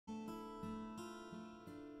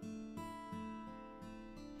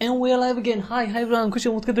And we are live again. Hi everyone,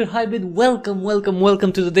 Cryptic Hybrid.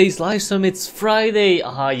 Welcome to today's live stream. It's Friday.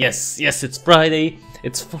 Yes, it's Friday.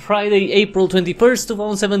 It's Friday, April 21st,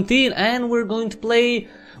 2017, and we're going to play,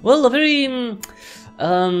 well, a very,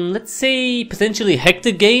 let's say, potentially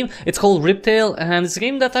hectic game. It's called Riptale, and it's a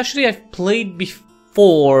game that actually I've played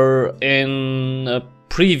before in a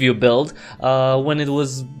preview build, when it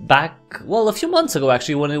was back, well, a few months ago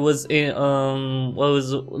actually, when it was in, I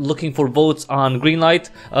was looking for votes on Greenlight.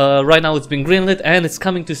 Right now it's been greenlit and it's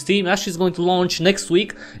coming to Steam. Actually, it's going to launch next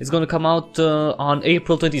week. It's going to come out on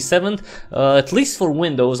April 27th, at least for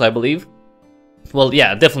Windows, I believe. Well,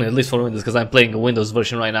 yeah, definitely at least for Windows, because I'm playing a Windows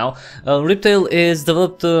version right now. Riptale is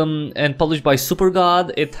developed and published by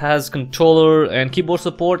SuperGod. It has controller and keyboard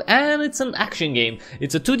support, and it's an action game.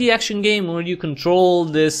 It's a 2D action game where you control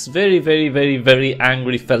this very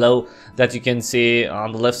angry fellow that you can see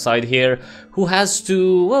on the left side here, who has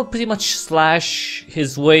to, well, pretty much slash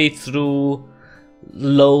his way through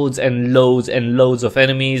loads and loads of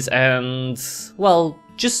enemies and, well,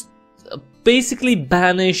 just basically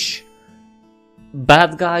banish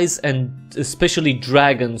bad guys and especially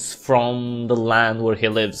dragons from the land where he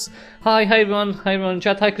lives. Hi everyone,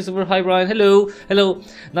 chat, hi Christopher, hi Brian, hello.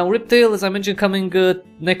 Now Riptale, as I mentioned, coming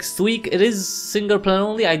next week. It is single player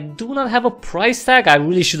only. I do not have a price tag. I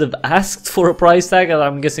really should have asked for a price tag.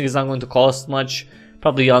 I'm guessing it's not going to cost much,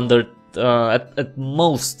 probably under at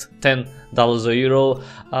most $10 or euro.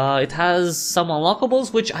 It has some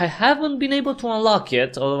unlockables which I haven't been able to unlock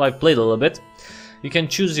yet, although I've played a little bit. You can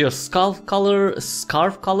choose your scarf color,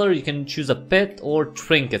 you can choose a pet or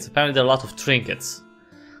trinkets. Apparently there are a lot of trinkets.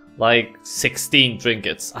 Like 16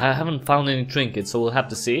 trinkets. I haven't found any trinkets, so we'll have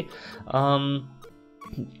to see.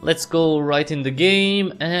 Let's go right in the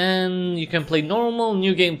game, and you can play normal,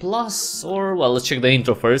 new game plus, or, well, let's check the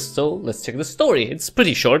intro first. So let's check the story. It's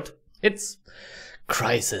pretty short. It's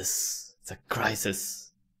crisis. It's a crisis.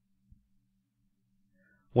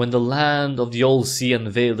 When the land of the old sea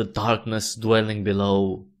unveiled the darkness dwelling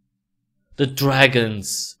below, the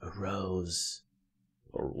dragons arose.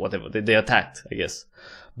 Or whatever, they attacked, I guess.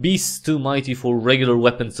 Beasts too mighty for regular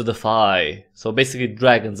weapons to defy. So basically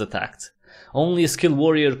dragons attacked. Only a skilled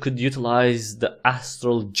warrior could utilize the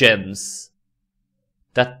astral gems.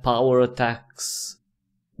 That power attacks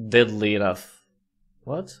deadly enough.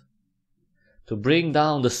 What? To bring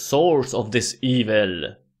down the source of this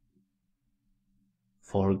evil.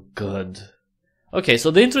 For good. Okay,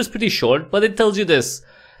 so the intro is pretty short, but it tells you this.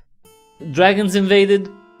 Dragons invaded,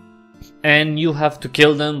 and you have to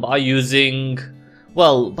kill them by using,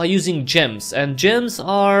 well, by using gems. And gems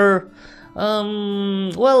are,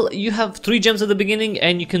 well, you have 3 gems at the beginning,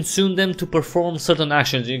 and you consume them to perform certain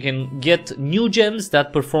actions. You can get new gems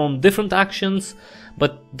that perform different actions,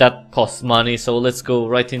 but that costs money. So let's go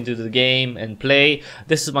right into the game and play.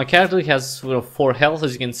 This is my character. He has 4 health,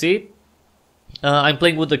 as you can see. I'm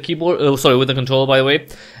playing with the keyboard, with the controller, by the way.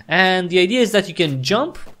 And the idea is that you can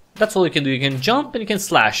jump. That's all you can do. You can jump and you can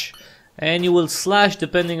slash. And you will slash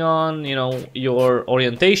depending on, you know, your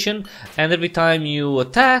orientation. And every time you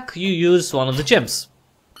attack, you use one of the gems.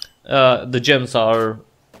 The gems are,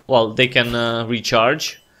 well, they can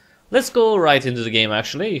recharge. Let's go right into the game,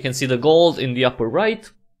 actually. You can see the gold in the upper right.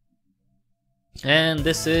 And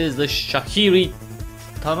this is the Shakiri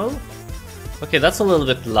tunnel. Okay, that's a little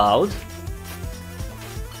bit loud.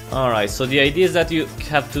 Alright, so the idea is that you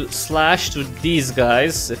have to slash through these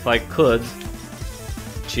guys, if I could.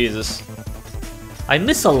 Jesus. I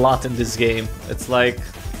miss a lot in this game. It's like...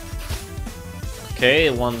 Okay,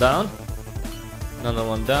 1 down. Another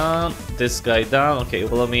 1 down. This guy down. Okay,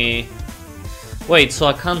 well, let me... Wait, so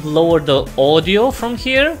I can't lower the audio from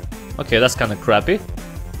here? Okay, that's kind of crappy.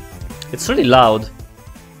 It's really loud.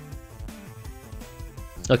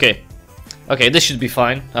 Okay. Okay, this should be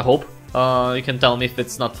fine, I hope. You can tell me if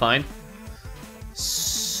it's not fine.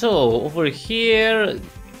 So, over here,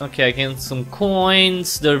 okay, I get some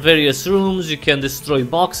coins. There are various rooms. You can destroy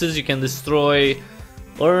boxes, you can destroy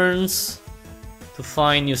urns to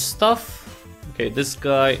find new stuff. Okay, this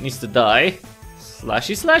guy needs to die.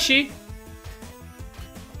 Slashy.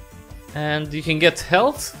 And you can get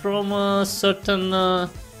health from certain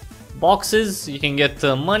boxes. You can get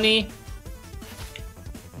money.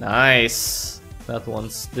 Nice. That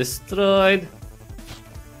one's destroyed.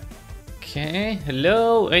 Okay,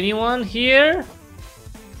 hello, anyone here?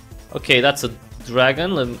 Okay, that's a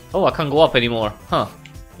dragon. Oh, I can't go up anymore. Huh,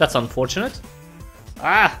 that's unfortunate.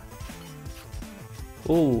 Ah!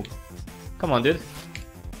 Ooh, come on, dude.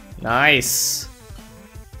 Nice.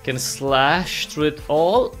 Can slash through it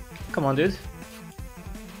all. Come on, dude.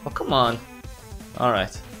 Oh, come on.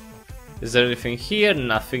 Alright. Is there anything here?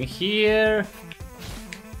 Nothing here.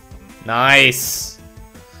 Nice.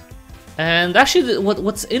 And actually,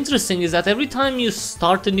 what's interesting is that every time you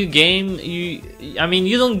start a new game, you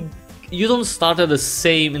don't start at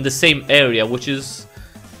in the same area, which is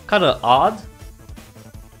kind of odd.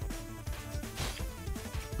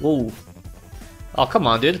 Whoa! Oh, come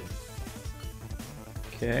on, dude.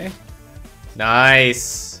 Okay.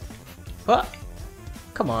 Nice. Ah,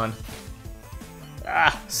 come on.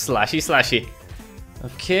 Ah, slashy.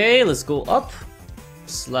 Okay, let's go up.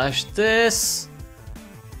 Slash this.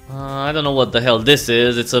 I don't know what the hell this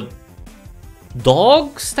is. It's a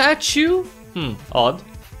dog statue? Odd.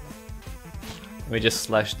 Let me just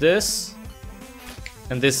slash this.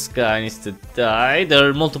 And this guy needs to die. There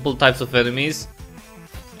are multiple types of enemies.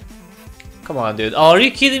 Come on, dude. Oh, are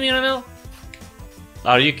you kidding me right now?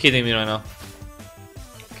 Are you kidding me right now?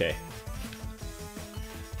 Okay.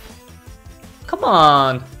 Come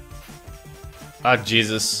on. Ah,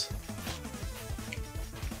 Jesus.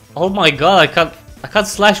 Oh my god, I can't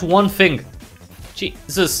slash one thing.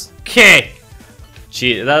 Jesus. Okay.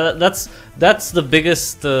 Gee, that's the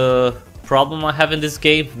biggest problem I have in this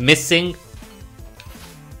game. Missing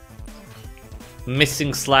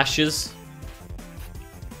slashes.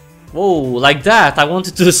 Whoa, like that. I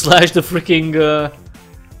wanted to slash the freaking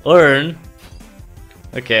urn.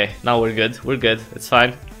 Okay, now we're good. We're good. It's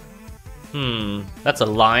fine. That's a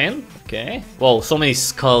lion. Okay. Whoa, so many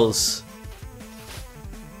skulls.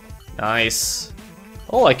 Nice.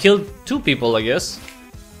 Oh, I killed 2 people, I guess.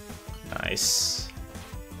 Nice.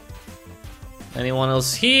 Anyone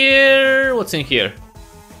else here? What's in here?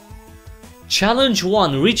 Challenge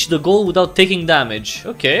 1. Reach the goal without taking damage.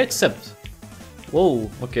 Okay, accept. Whoa,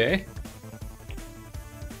 okay.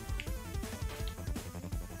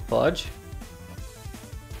 Fudge.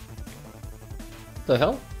 What the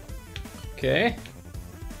hell? Okay.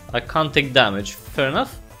 I can't take damage. Fair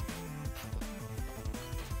enough.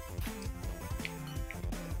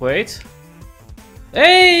 Wait.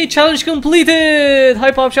 Hey, challenge completed! Hi,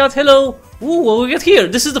 Popshot, hello! Ooh, what we get here?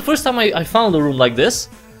 This is the first time I found a room like this.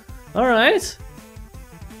 Alright.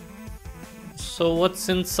 So what's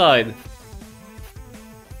inside?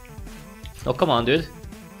 Oh, come on, dude.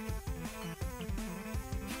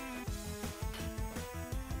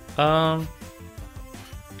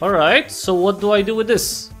 Alright, so what do I do with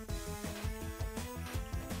this?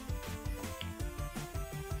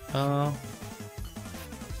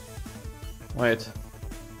 Wait.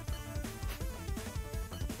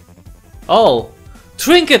 Oh!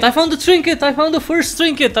 Trinket! I found the trinket! I found the first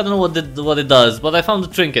trinket! I don't know what it does, but I found the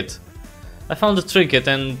trinket. I found the trinket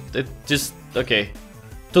and it just... okay.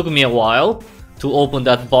 Took me a while to open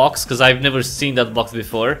that box, because I've never seen that box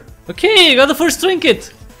before. Okay, I got the first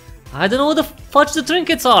trinket! I don't know what the fudge the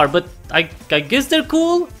trinkets are, but I guess they're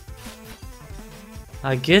cool.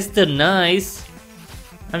 I guess they're nice.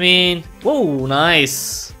 I mean, whoa,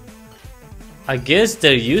 nice. I guess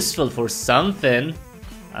they're useful for something.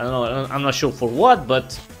 I don't know, I'm not sure for what,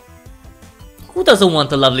 but who doesn't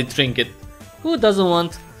want a lovely trinket? Who doesn't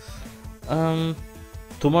want...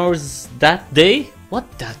 tomorrow's that day? What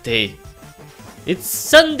that day? It's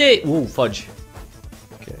Sunday! Ooh, fudge.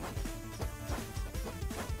 Okay.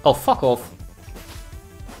 Oh, fuck off.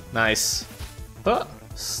 Nice.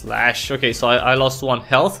 Slash. Okay, so I lost 1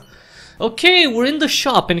 health. Okay, we're in the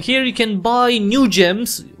shop, and here you can buy new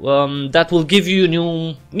gems that will give you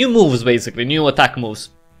new moves, basically, new attack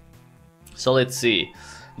moves. So let's see.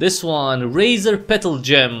 This one, Razor Petal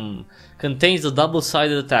Gem, contains a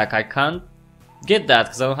double-sided attack. I can't get that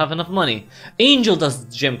because I don't have enough money. Angel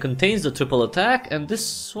Dust Gem contains the triple attack, and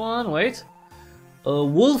this one, wait.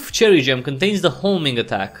 Wolf Cherry Gem contains the homing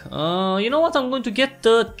attack. You know what? I'm going to get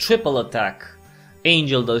the triple attack.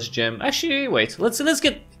 Angel Dust Gem. Actually, wait. Let's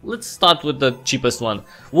start with the cheapest one.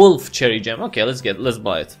 Wolf Cherry Gem. Okay, let's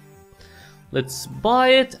buy it. Let's buy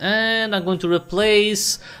it, and I'm going to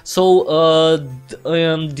replace. So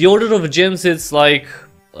the order of gems is like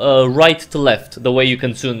right to left, the way you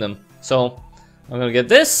consume them. So I'm gonna get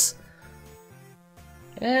this,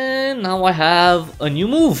 and now I have a new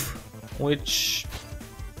move, which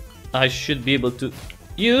I should be able to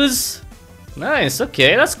use. Nice.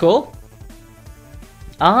 Okay, that's cool.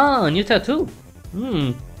 Ah, a new tattoo.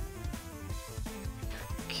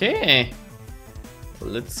 Okay.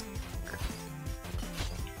 Let's...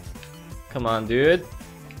 come on, dude.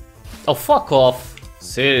 Oh, fuck off.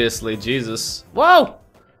 Seriously, Jesus. Wow!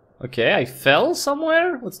 Okay, I fell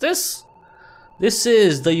somewhere? What's this? This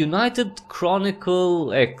is the United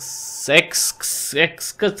Chronicle X...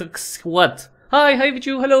 what? Hi,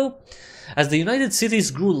 Vichu, hello! As the United Cities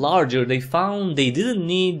grew larger, they found they didn't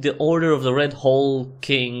need the Order of the Red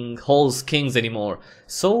Hall's kings anymore.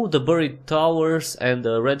 So the buried towers and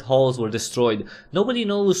the red halls were destroyed. Nobody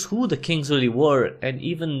knows who the kings really were, and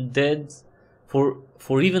even dead, for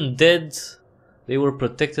even dead, they were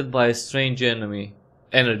protected by a strange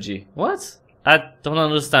energy. What? I don't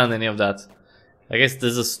understand any of that. I guess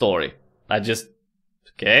this is a story.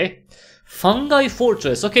 Okay. Fungi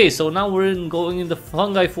Fortress. Okay, so now we're going in the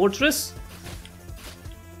Fungi Fortress.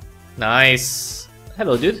 Nice.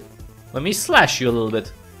 Hello, dude. Let me slash you a little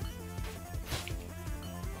bit.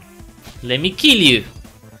 Let me kill you.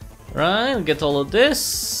 Right, get all of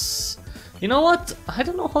this. You know what? I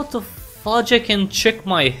don't know how to fudge I can check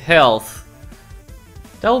my health.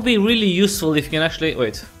 That would be really useful if you can actually...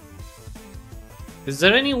 Wait. Is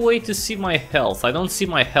there any way to see my health? I don't see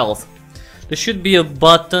my health. There should be a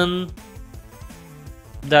button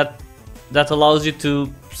that allows you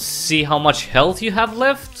to see how much health you have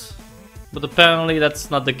left, but apparently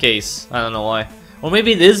that's not the case. I don't know why. Or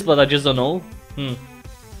maybe it is, but I just don't know.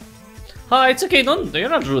 Hi, it's okay. You're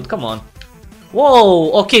not rude. Come on.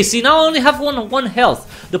 Whoa. Okay. See, now I only have one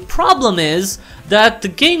health. The problem is that the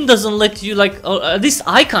game doesn't let you at least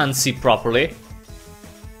I can't see properly.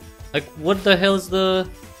 Like, what the hell is the...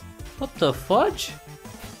 What the fudge?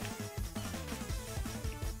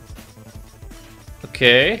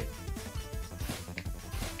 Okay.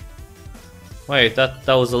 Wait, that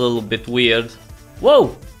was a little bit weird.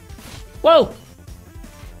 Whoa! Whoa!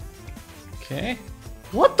 Okay.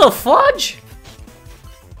 What the fudge?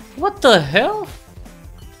 What the hell?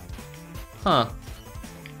 Huh.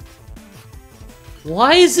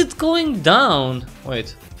 Why is it going down?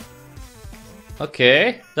 Wait.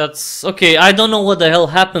 Okay, that's... Okay, I don't know what the hell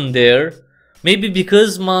happened there. Maybe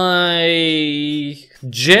because my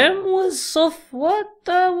gem was off... What?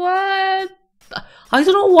 I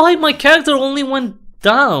don't know why my character only went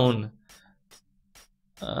down.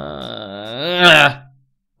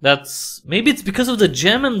 That's... Maybe it's because of the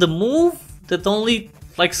gem and the move that only,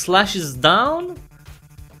 like, slashes down?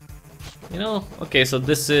 You know? Okay, so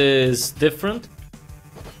this is different.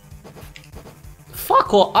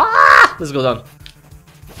 Fuck off! Ah! Let's go down.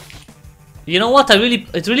 You know what? It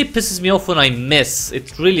really pisses me off when I miss.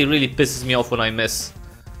 It really pisses me off when I miss.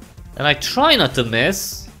 And I try not to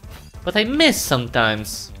miss, but I miss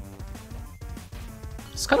sometimes.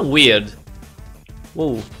 It's kind of weird.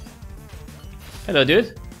 Whoa. Hello,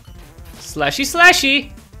 dude. Slashy,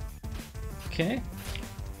 slashy. Okay.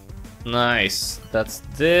 Nice. That's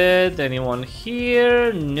dead. Anyone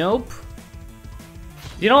here? Nope.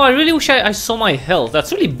 You know, I really wish I saw my health.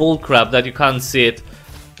 That's really bullcrap that you can't see it.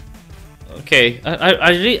 Okay,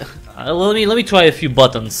 let me try a few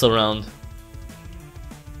buttons around.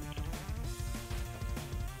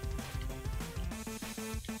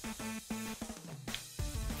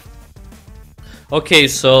 Okay,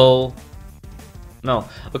 so no.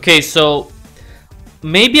 Okay, so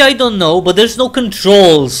maybe I don't know, but there's no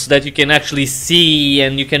controls that you can actually see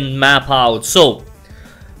and you can map out. So,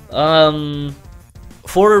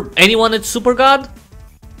 for anyone at Super God,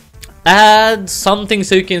 add something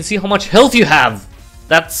so you can see how much health you have.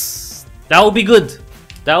 That would be good.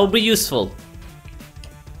 That would be useful.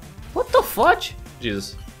 What the fudge?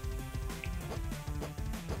 Jesus.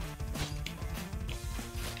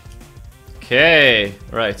 Okay,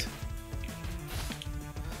 right.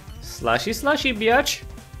 Slashy, slashy, biatch.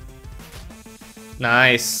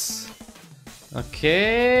 Nice.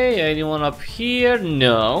 Okay, anyone up here?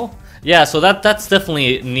 No. Yeah, so that's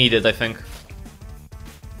definitely needed, I think.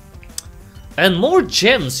 And more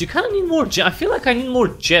gems. You kind of need more gems. I feel like I need more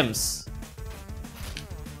gems.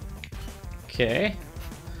 Okay.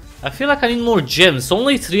 I feel like I need more gems.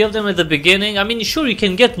 Only 3 of them at the beginning. I mean, sure, you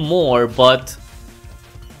can get more, but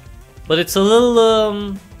it's a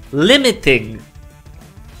little limiting.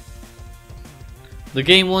 The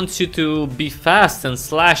game wants you to be fast and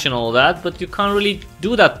slash and all that, but you can't really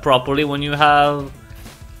do that properly when you have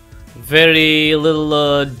very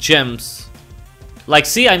little gems. Like,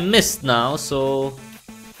 see, I missed now, so...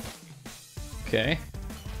 Okay.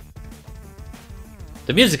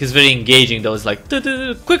 The music is very engaging though. It's like,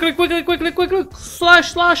 quickly, quickly, quickly, quickly,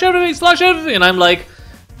 slash, slash everything, slash everything. And I'm like,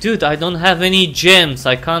 dude, I don't have any gems.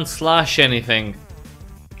 I can't slash anything.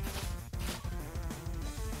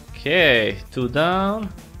 Okay, 2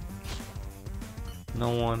 down. No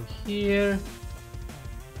one here.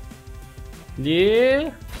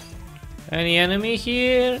 Yeah. Any enemy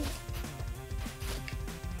here?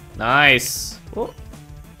 Nice. Oh.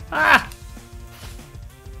 Ah.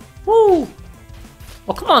 Woo.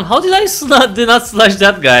 Oh, come on. How did I did not slash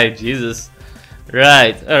that guy? Jesus.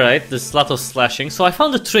 Right, alright, there's a lot of slashing. So I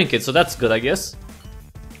found a trinket, so that's good, I guess.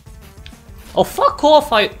 Oh, fuck off!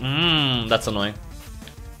 That's annoying.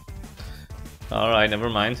 Alright, never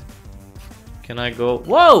mind. Can I go?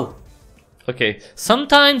 Whoa! Okay,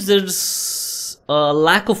 sometimes there's a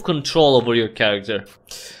lack of control over your character.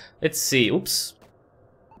 Let's see, oops.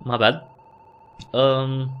 My bad.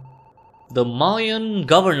 The Mayan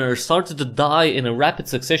governor started to die in a rapid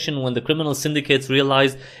succession when the criminal syndicates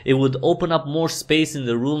realized it would open up more space in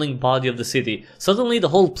the ruling body of the city. Suddenly the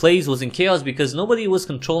whole place was in chaos because nobody was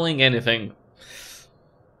controlling anything.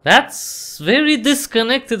 That's very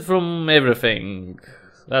disconnected from everything.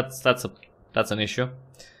 That's an issue.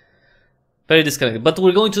 Very disconnected. But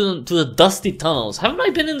we're going to the dusty tunnels. Haven't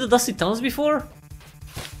I been in the dusty tunnels before?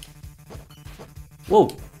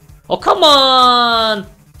 Whoa. Oh, come on!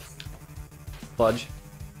 Fudge.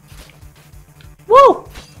 Whoa!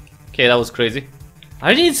 Okay, that was crazy.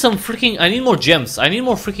 I need some freaking... I need more gems. I need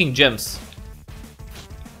more freaking gems.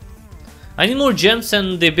 I need more gems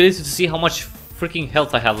and the ability to see how much freaking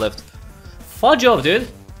health I have left. Fudge off, dude.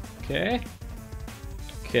 Okay.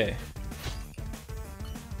 Okay.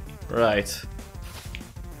 Right.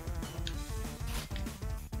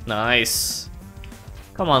 Nice.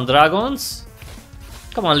 Come on, dragons.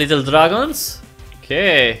 Come on, little dragons.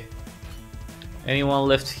 Okay. Anyone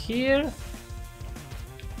left here?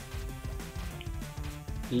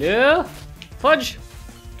 Hello? Fudge.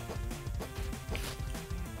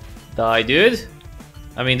 Die, dude.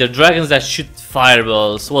 I mean, they're dragons that shoot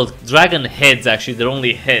fireballs. Well, dragon heads, actually. They're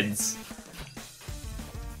only heads.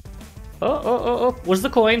 Oh. Where's the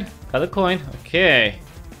coin? Got the coin. Okay.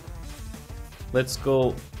 Let's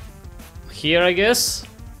go here, I guess.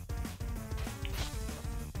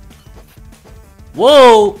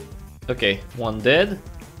 Whoa! Okay, one dead.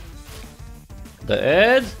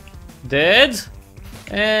 Dead. Dead.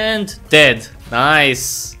 And dead.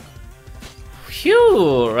 Nice.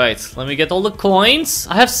 Phew. Right, let me get all the coins.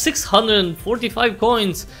 I have 645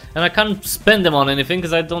 coins and I can't spend them on anything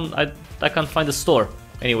because I can't find a store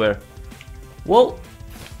anywhere. Whoa.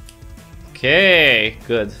 Okay,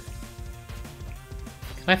 good.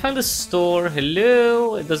 Can I find a store?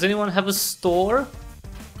 Hello? Does anyone have a store?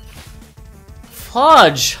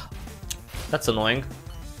 Fudge! That's annoying.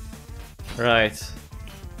 Right.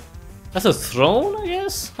 That's a throne, I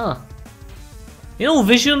guess? Huh. You know,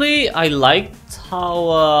 visually, I liked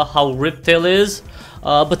how Riptale is,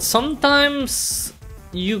 but sometimes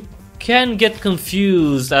you can get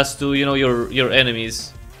confused as to, you know, your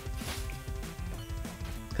enemies.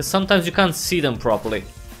 Because sometimes you can't see them properly.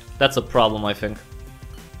 That's a problem, I think.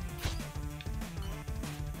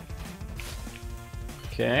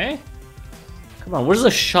 Okay. Come on, where's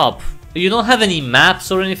the shop? You don't have any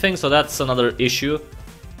maps or anything, so that's another issue.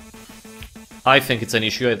 I think it's an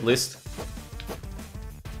issue, at least.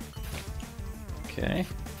 Okay.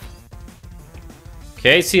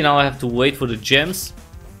 Okay, see, now I have to wait for the gems.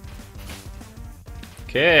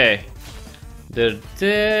 Okay. They're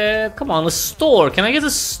dead. Come on, a store. Can I get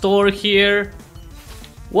a store here?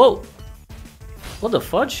 Whoa. What the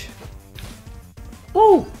fudge?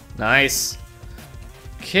 Woo. Nice.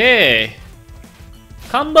 Okay.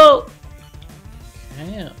 Combo.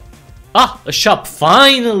 Okay. Ah, a shop.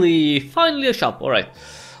 Finally. Finally a shop. Alright.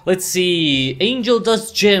 Let's see. Angel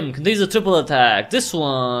Dust Gem contains a triple attack. This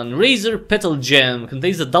one. Razor Petal Gem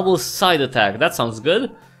contains a double side attack. That sounds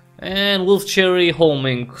good. And Wolf Cherry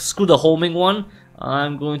Homing. Screw the homing one.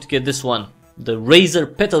 I'm going to get this one. The Razor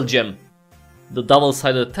Petal Gem. The double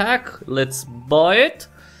side attack. Let's buy it.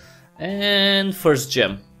 And first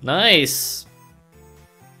gem. Nice.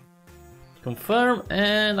 Confirm,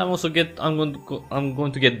 and I'm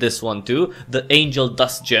going to get this one too, the Angel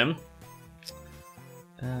Dust Gem.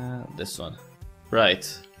 This one,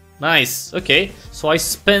 right? Nice. Okay, so I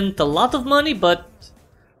spent a lot of money, but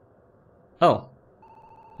oh,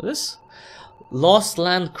 this Lost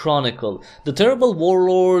Land Chronicle. The terrible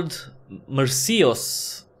warlord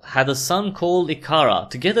Mercios had a son called Ikara.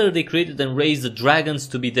 Together they created and raised the dragons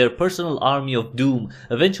to be their personal army of doom.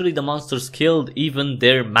 Eventually the monsters killed even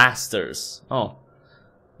their masters. Oh.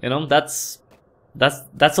 You know, that's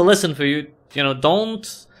a lesson for you. You know,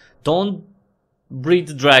 don't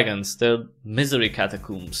breed dragons. They're misery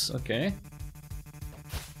catacombs. Okay.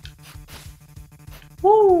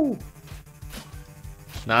 Woo!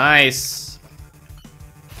 Nice.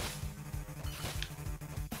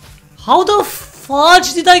 How the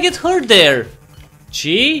fudge did I get hurt there?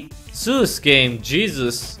 Jesus game,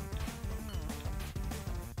 Jesus.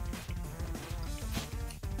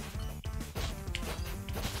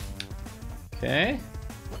 Okay.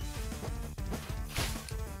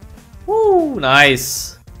 Woo,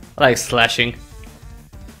 nice. I like slashing.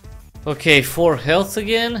 Okay, 4 health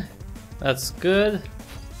again. That's good.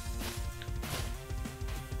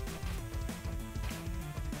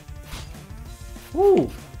 Ooh.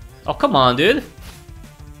 Oh, come on, dude.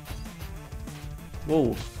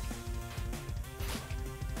 Whoa.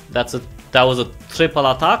 That was a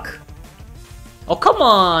triple attack. Oh, come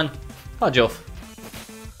on. Fudge off.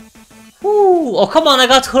 Ooh. Oh, come on, I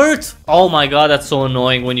got hurt. Oh my god, that's so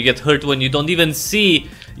annoying when you get hurt when you don't even see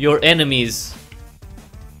your enemies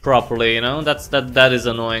properly, you know? That is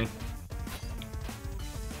annoying.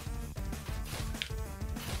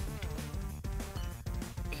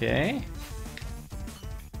 Okay.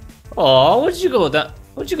 Oh, where'd you go?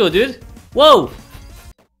 Where'd you go, dude? Whoa!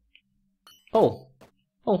 Oh.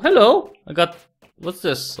 Oh, hello! I got... What's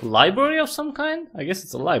this? A library of some kind? I guess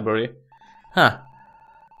it's a library. Huh.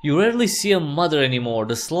 You rarely see a mother anymore.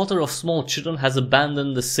 The slaughter of small children has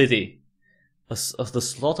abandoned the city. The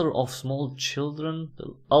slaughter of small children?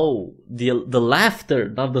 The laughter,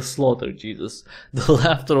 not the slaughter, Jesus. The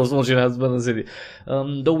laughter of small children has abandoned the city.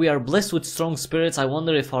 Though we are blessed with strong spirits, I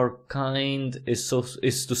wonder if our kind is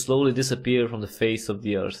to slowly disappear from the face of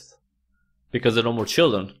the earth. Because there are no more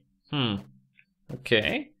children.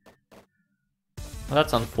 Okay. Well,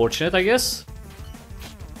 that's unfortunate, I guess.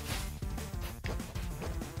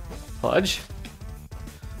 Fudge.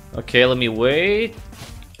 Okay, let me wait.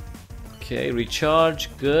 Okay, recharge,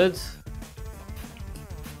 good.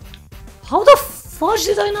 How the fudge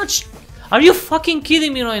did I not Are you fucking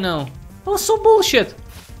kidding me right now? That was so bullshit.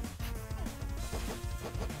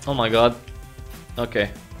 Oh my god.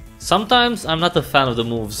 Okay. Sometimes I'm not a fan of the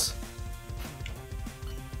moves.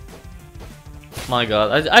 My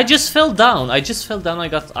god, I just fell down. I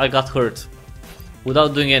got hurt.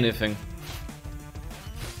 Without doing anything.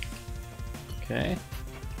 Okay.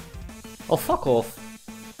 Oh, fuck off.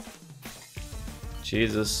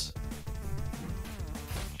 Jesus.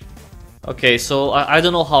 Okay, so I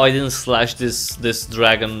don't know how I didn't slash this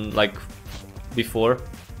dragon like before.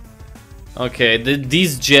 Okay,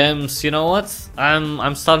 these gems, you know what?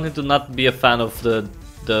 I'm starting to not be a fan of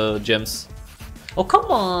the gems. Oh, come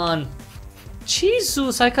on.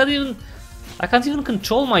 Jesus, I can't even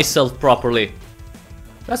control myself properly.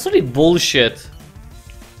 That's really bullshit.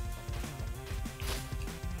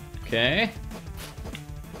 Okay.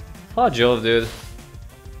 Fudge off, dude.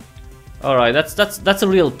 Alright, that's a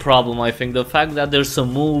real problem, I think. The fact that there's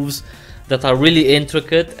some moves that are really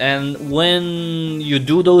intricate, and when you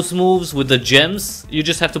do those moves with the gems, you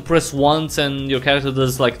just have to press once and your character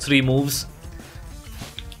does like 3 moves.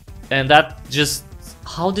 And that just...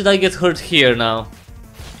 How did I get hurt here now?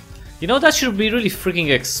 You know, that should be really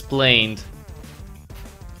freaking explained.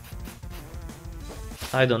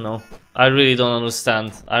 I don't know. I really don't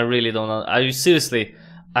understand. I really don't know. Seriously,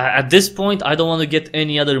 at this point, I don't want to get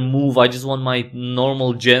any other move. I just want my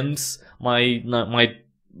normal gems, my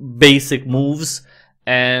basic moves,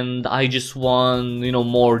 and I just want, you know,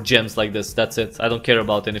 more gems like this. That's it. I don't care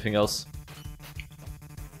about anything else.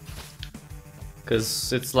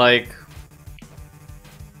 Because it's like...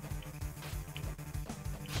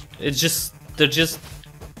 It's just... They're just...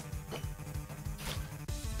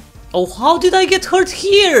 Oh, how did I get hurt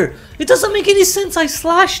here? It doesn't make any sense. I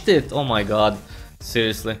slashed it. Oh my god.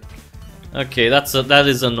 Seriously. Okay, that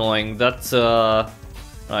is annoying. That's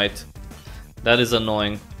right. That is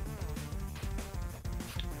annoying.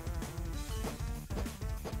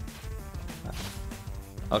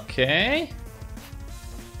 Okay.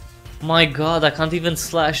 My god, I can't even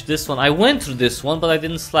slash this one. I went through this one, but I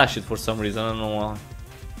didn't slash it for some reason. I don't know why.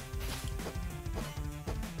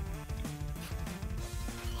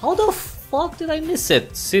 How the fuck did I miss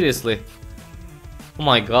it? Seriously. Oh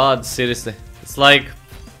my god, seriously. It's like,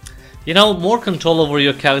 you know, more control over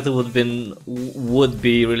your character would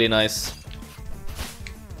be really nice.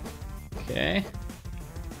 Okay.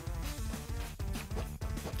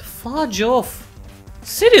 Fudge off.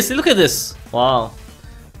 Seriously, look at this. Wow.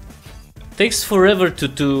 Takes forever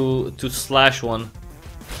to slash one.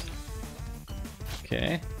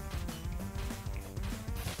 Okay.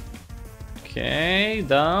 Okay,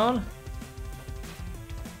 down.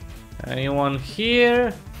 Anyone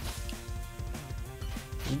here?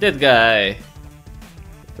 Dead guy.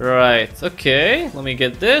 Right, okay, let me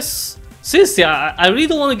get this. Seriously, I really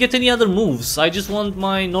don't want to get any other moves. I just want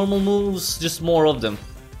my normal moves, just more of them.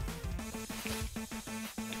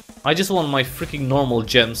 I just want my freaking normal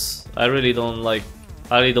gems. I really don't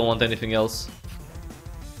want anything else.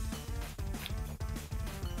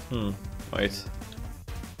 Wait.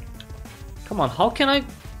 Come on, how can I...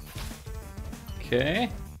 Okay.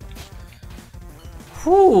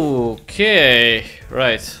 Whew, okay.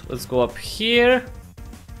 Right, let's go up here.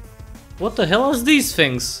 What the hell are these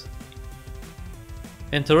things?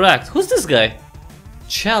 Interact. Who's this guy?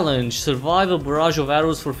 Challenge. Survive a barrage of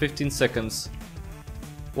arrows for 15 seconds.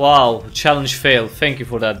 Wow, challenge failed. Thank you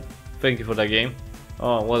for that. Thank you for that game.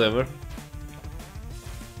 Oh, whatever.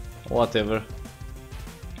 Whatever.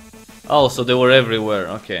 Oh, so they were everywhere.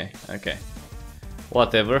 Okay, okay.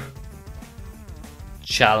 Whatever.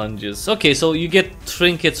 Challenges. Okay, so you get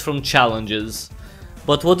trinkets from challenges.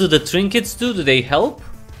 But what do the trinkets do? Do they help?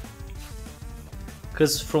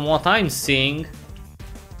 Because from what I'm seeing...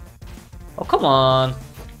 Oh, come on.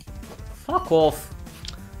 Fuck off.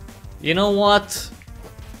 You know what?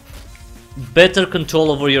 Better control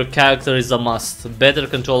over your character is a must. Better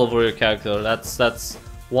control over your character. That's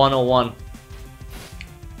 101.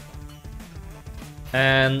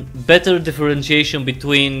 And better differentiation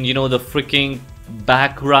between, you know, the freaking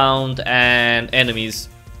background and enemies.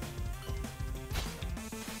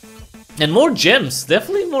 And more gems.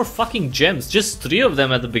 Definitely more fucking gems. Just 3 of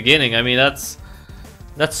them at the beginning. I mean, that's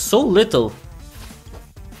so little.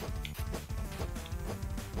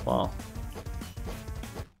 Wow.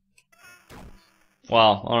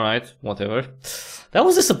 Wow, alright, whatever. That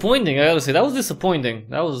was disappointing, I gotta say. That was disappointing.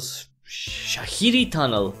 That was Shahiri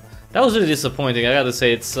Tunnel. That was really disappointing, I gotta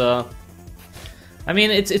say. It's I mean,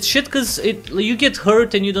 it's shit because you get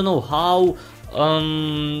hurt and you don't know how.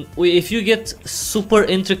 If you get super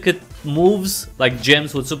intricate moves, like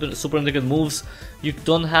gems with super intricate moves, you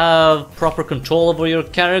don't have proper control over your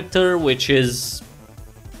character, which is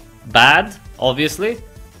bad, obviously.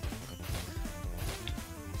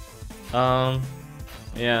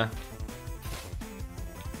 Yeah.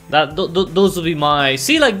 Those would be my...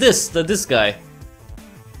 See, like this guy.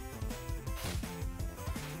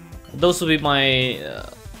 Those would be my...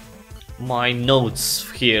 my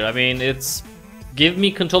notes here. I mean, it's... Give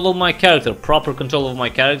me control of my character. Proper control of my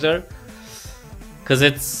character. Because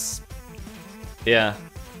it's... Yeah.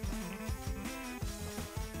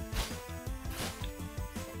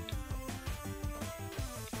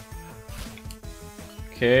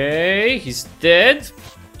 Okay, he's dead.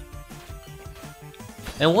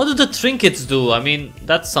 And what do the trinkets do? I mean,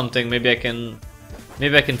 that's something. Maybe I can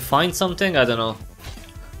find something. I don't know.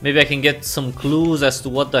 Maybe I can get some clues as to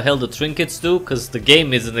what the hell the trinkets do, because the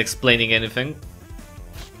game isn't explaining anything.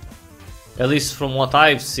 At least from what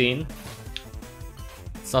I've seen,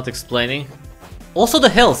 it's not explaining. Also the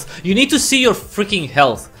health. You need to see your freaking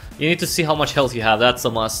health. You need to see how much health you have. That's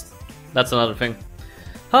a must. That's another thing.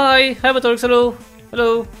 Hi, Habatorx, hello.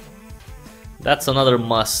 Hello. That's another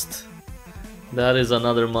must. That is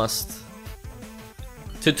another must.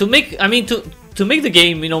 To make, I mean, to make the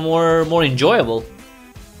game, you know, more enjoyable.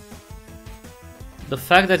 The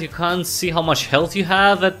fact that you can't see how much health you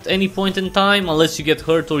have at any point in time unless you get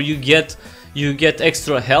hurt or you get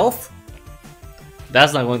extra health.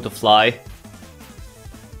 That's not going to fly.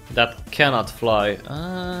 That cannot fly.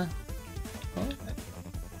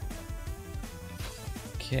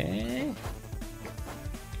 Okay.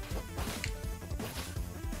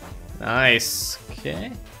 Nice.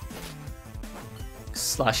 Okay.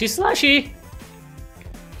 Slashy, slashy.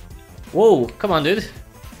 Whoa, come on, dude.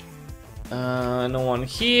 No one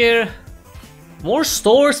here. More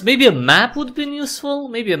stores. Maybe a map would have been useful.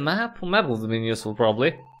 Maybe a map. A map would have been useful,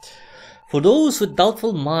 probably. For those with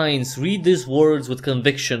doubtful minds, read these words with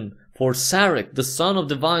conviction. For Sarek, the son of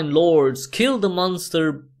divine lords, killed the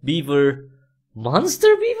monster beaver.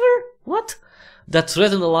 Monster beaver? What? That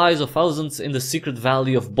threatened the lives of thousands in the secret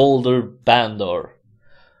valley of Boulder Bandor.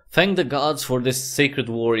 Thank the gods for this sacred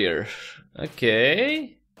warrior.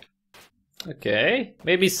 Okay. Okay.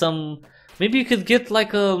 Maybe you could get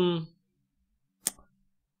like the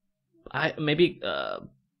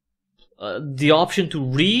option to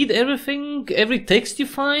read everything, every text you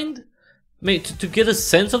find, to get a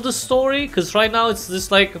sense of the story. Because right now it's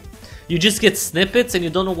just like you just get snippets and you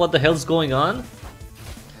don't know what the hell's going on.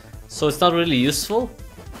 So it's not really useful.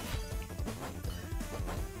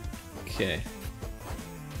 Okay.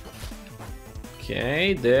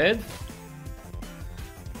 Okay, dead.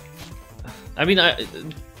 I mean,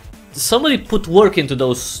 somebody put work into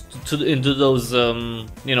those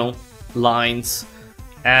you know, lines,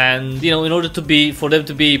 and you know, in order for them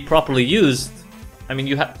to be properly used, I mean,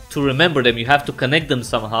 you have to remember them. You have to connect them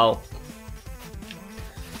somehow.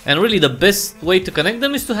 And really, the best way to connect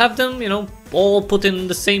them is to have them, you know, all put in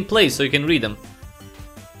the same place so you can read them.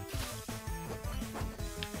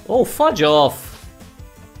 Oh, fudge off!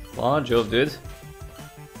 Fudge off, dude.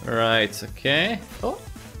 Right, okay. Oh.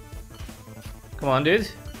 Come on, dude.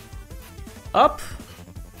 Up.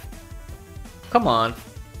 Come on.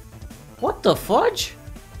 What the fudge?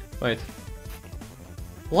 Wait.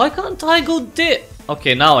 Why can't I go there?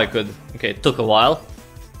 Okay, now I could. Okay, it took a while.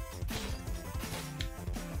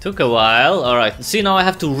 Took a while. Alright, see, now I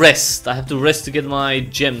have to rest. I have to rest to get my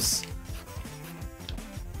gems.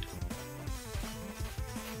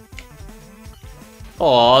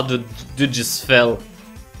 Oh, dude just fell.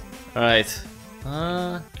 Alright.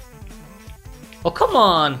 Oh, come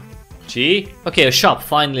on! Gee. Okay, a shop.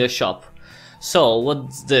 Finally a shop. So,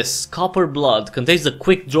 what's this? Copper blood. Contains a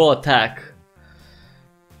quick draw attack.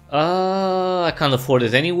 I can't afford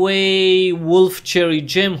it anyway. Wolf cherry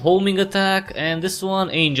gem, homing attack, and this one,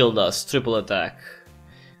 angel dust, triple attack.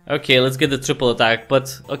 Okay, let's get the triple attack,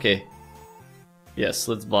 but okay. Yes,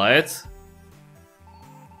 let's buy it.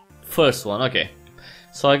 First one, okay.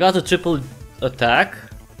 So I got a triple attack.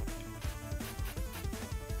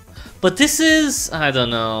 But this is, I don't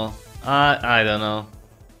know. I don't know.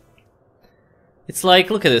 It's like,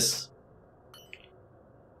 look at this.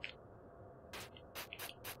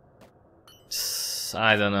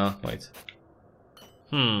 I don't know, wait.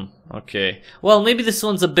 Okay. Well, maybe this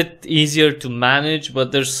one's a bit easier to manage,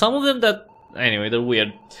 but there's some of them that... Anyway, they're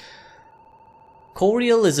weird.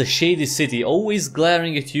 Coriel is a shady city, always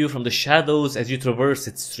glaring at you from the shadows as you traverse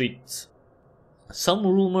its streets. Some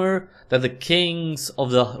rumor that the kings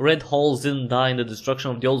of the Red Halls didn't die in the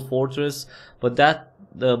destruction of the old fortress, but that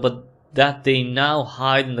they now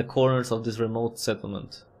hide in the corners of this remote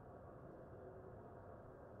settlement.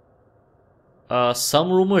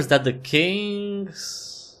 Some rumors that the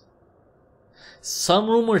kings... Some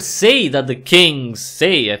rumors say that the kings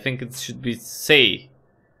say, I think it should be say.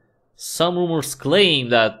 Some rumors claim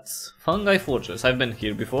that Fungi Fortress, I've been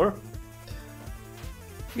here before.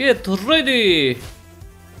 Get ready!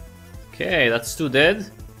 Okay, that's 2 dead.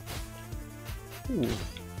 Ooh.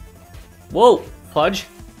 Whoa, fudge.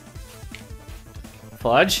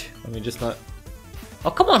 Fudge, let me just not...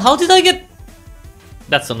 Oh, come on, how did I get...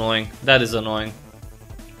 That's annoying. That is annoying.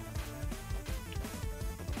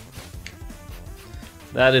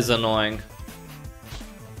 That is annoying.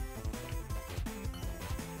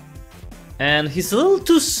 And he's a little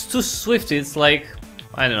too swift. It's like,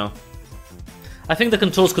 I don't know. I think the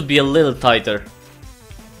controls could be a little tighter.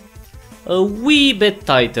 A wee bit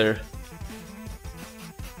tighter.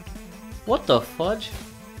 What the fudge?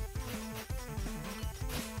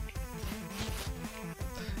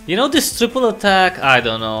 You know, this triple attack, I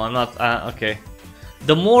don't know, I'm not, okay.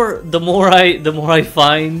 The more I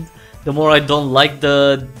find, the more I don't like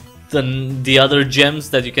the other gems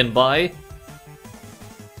that you can buy.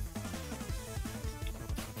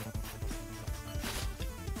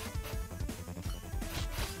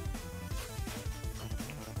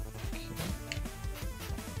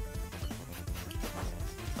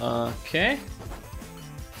 Okay.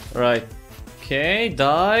 Right. Okay,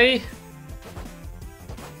 die.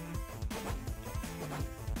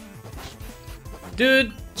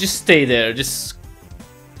 Dude, just stay there, just...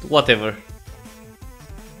 whatever.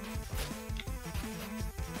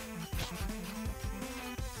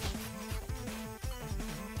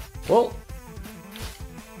 Whoa.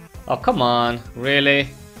 Oh, come on, really?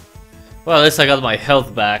 Well, at least I got my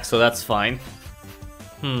health back, so that's fine.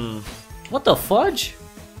 What the fudge?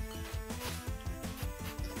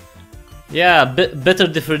 Yeah, better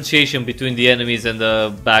differentiation between the enemies and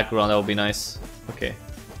the background, that would be nice. Okay.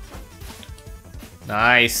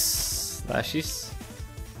 Nice. Lashes.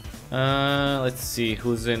 Let's see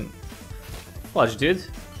who's in. Fudge, dude.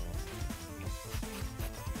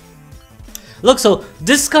 Look, so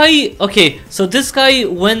this guy. Okay, so this guy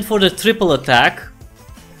went for the triple attack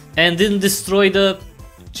and didn't destroy the.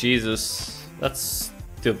 Jesus, that's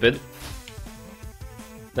stupid.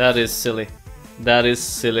 That is silly. That is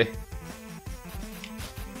silly.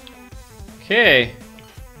 Okay.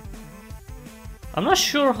 I'm not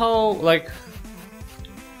sure how, like,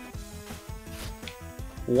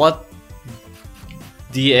 what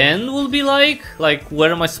the end will be like. Like,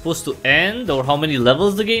 where am I supposed to end, or how many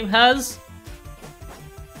levels the game has?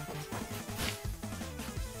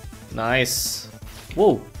 Nice.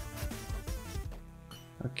 Whoa.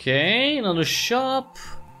 Okay, another shop.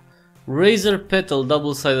 Razor Petal,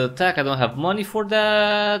 double-sided attack. I don't have money for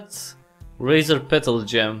that. Razor Petal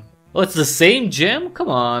gem. Oh, it's the same gem? Come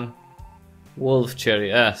on. Wolf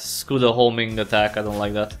Cherry. Screw the homing attack. I don't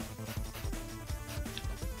like that.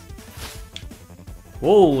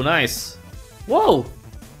 Whoa, nice. Whoa.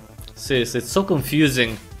 Sis, it's so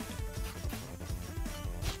confusing.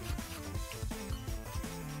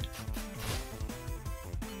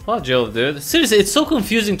 Oh, Jove, dude. Seriously, it's so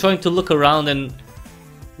confusing trying to look around and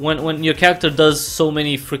when your character does so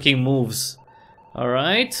many freaking moves.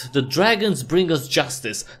 Alright, the dragons bring us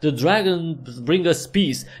justice, the dragons bring us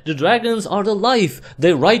peace, the dragons are the life,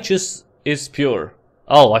 the righteous is pure.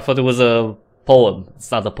 Oh, I thought it was a poem.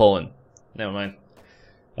 It's not a poem. Never mind.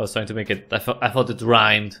 I was trying to make it. I thought it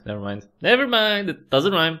rhymed. Never mind. Never mind. It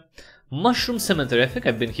doesn't rhyme. Mushroom Cemetery. I think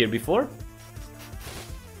I've been here before.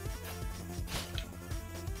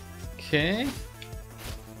 Okay.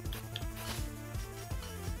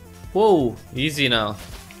 Whoa. Easy now.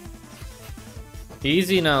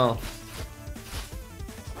 Easy now.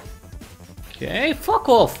 Okay. Fuck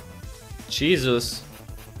off. Jesus.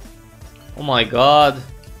 Oh my god.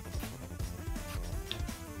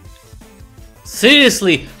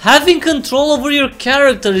 Seriously, having control over your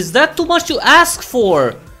character, is that too much to ask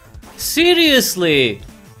for? Seriously.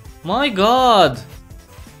 My god.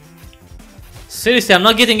 Seriously, I'm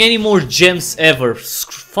not getting any more gems ever.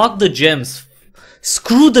 Fuck the gems.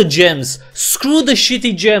 Screw the gems. Screw the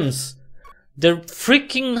shitty gems. They're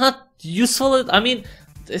freaking not useful. I mean,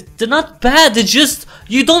 they're not bad. It's just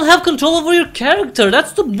you don't have control over your character.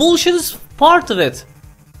 That's the bullshit part of it.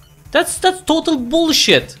 That's total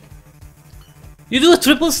bullshit. You do a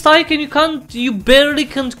triple strike and you barely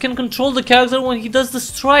can control the character when he does the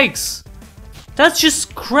strikes. That's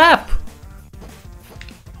just crap.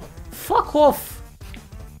 Fuck off.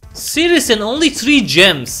 Seriously, and only 3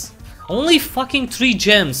 gems. Only fucking 3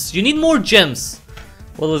 gems. You need more gems.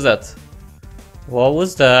 What was that? What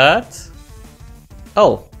was that?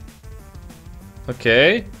 Oh.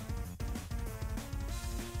 Okay.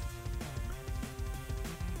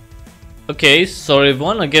 Okay, sorry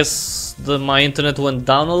everyone, I guess my internet went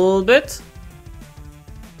down a little bit.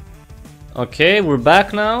 Okay, we're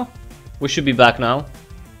back now. We should be back now.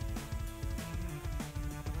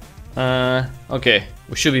 Okay,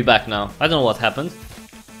 we should be back now. I don't know what happened.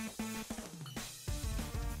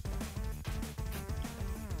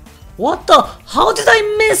 What the? How did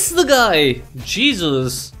I miss the guy?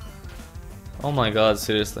 Jesus. Oh my god,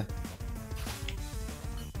 seriously.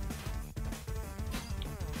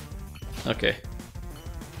 Okay.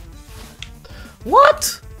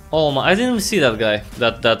 What? Oh my, I didn't even see that guy.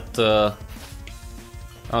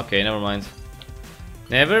 Okay, never mind.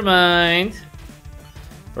 Never mind.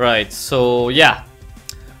 Right, so yeah.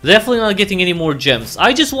 Definitely not getting any more gems.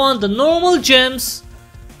 I just want the normal gems.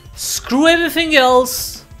 Screw everything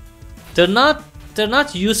else. They're not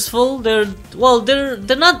useful. They're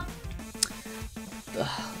not.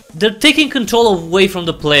 They're taking control away from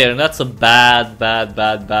the player, and that's a bad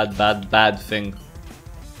thing.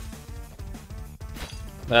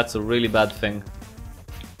 That's a really bad thing.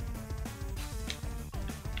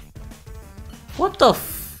 What the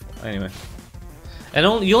f... Anyway.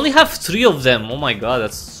 And you only have 3 of them. Oh my god,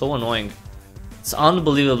 that's so annoying. It's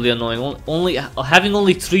unbelievably annoying. Having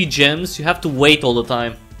only 3 gems, you have to wait all the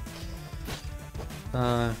time.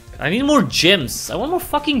 I need more gems. I want more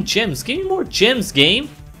fucking gems. Give me more gems, game.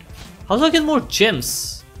 How do I get more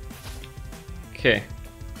gems? Okay.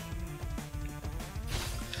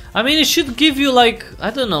 I mean, it should give you like,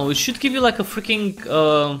 I don't know, it should give you like a freaking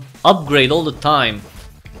upgrade all the time.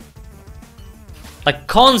 Like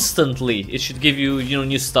constantly, it should give you, you know,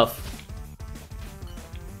 new stuff.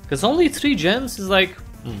 Because only 3 gems is like,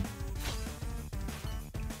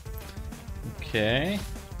 Okay.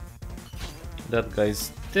 That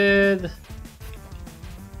guy's dead.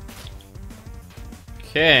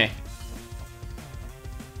 Okay.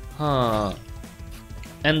 Huh.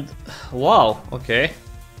 And wow, okay.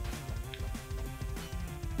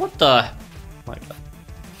 What the? My god.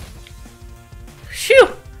 Phew!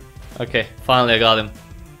 Okay, finally I got him.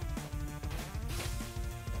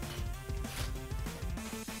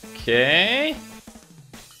 Okay.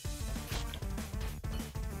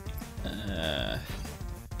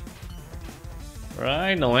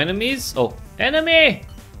 Right, no enemies. Oh, enemy!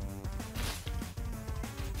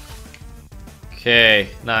 Okay,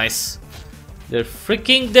 nice. They're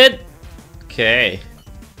freaking dead. Okay.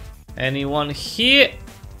 Anyone here?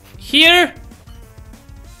 Here?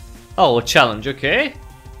 Oh, a challenge, okay.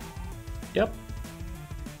 Yep.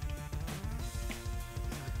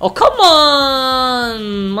 Oh, come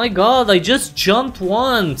on! My god, I just jumped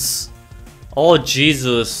once. Oh,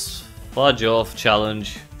 Jesus. Fudge off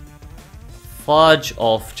challenge. Fudge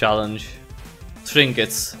off challenge.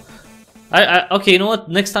 Trinkets. Okay, you know what?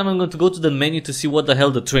 Next time I'm going to go to the menu to see what the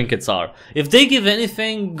hell the trinkets are. If they give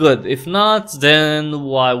anything, good. If not, then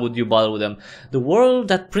why would you bother with them? The world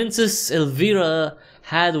that Princess Elvira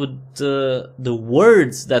had with the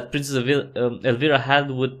words that Princess Elvira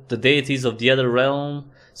had with the deities of the other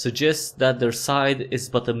realm suggests that their side is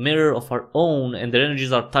but a mirror of our own, and their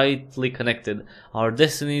energies are tightly connected. Our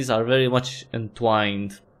destinies are very much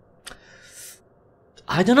entwined.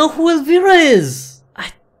 I don't know who Elvira is.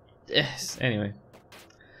 Yes, anyway.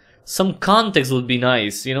 Some context would be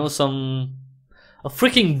nice, you know, a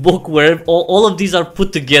freaking book where all of these are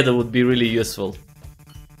put together would be really useful.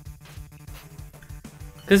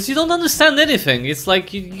 Because you don't understand anything. It's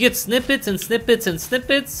like you get snippets and snippets and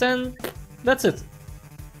snippets and that's it.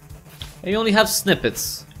 And you only have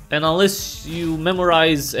snippets. And unless you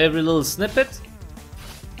memorize every little snippet,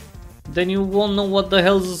 then you won't know what the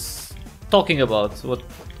hell's talking about. What?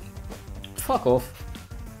 Fuck off.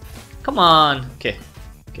 Come on. Okay.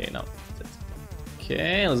 Okay, now.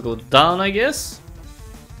 Okay, let's go down, I guess.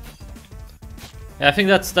 Yeah, I think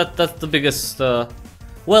that's the biggest.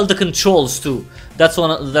 Well, the controls too. That's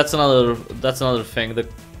another thing.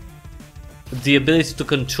 The ability to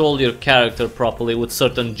control your character properly with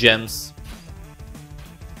certain gems.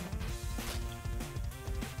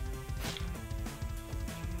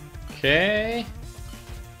 Okay.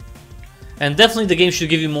 And definitely the game should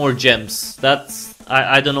give you more gems. That's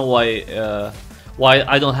I don't know why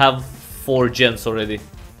I don't have 4 gems already.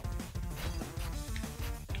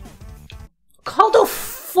 How the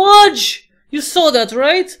fudge? You saw that,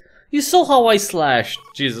 right? You saw how I slashed.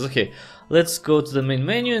 Jesus, okay. Let's go to the main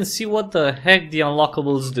menu and see what the heck the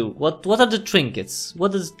unlockables do. What are the trinkets?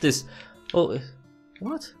 What is this? Oh,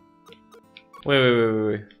 what?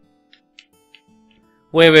 Wait.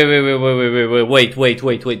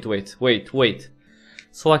 Wait.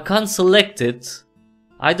 So I can't select it.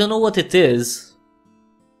 I don't know what it is.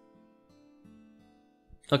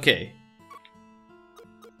 Okay.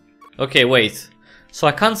 Okay, wait. So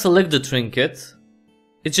I can't select the trinket.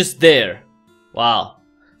 It's just there. Wow.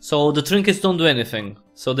 So the trinkets don't do anything.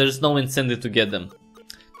 So there's no incentive to get them.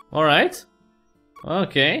 Alright.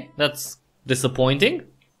 Okay, that's disappointing.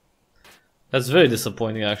 That's very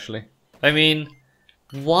disappointing, actually. I mean,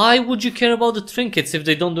 why would you care about the trinkets if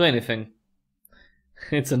they don't do anything?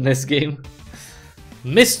 It's a NES game.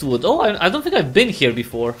 Mistwood. Oh, I don't think I've been here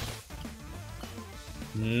before.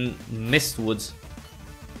 Mistwoods.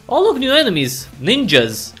 Oh, look, new enemies.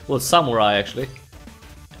 Ninjas. Well, samurai, actually.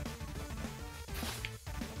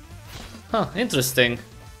 Huh, interesting.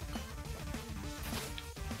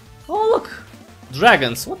 Oh, look.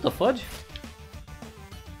 Dragons. What the fudge?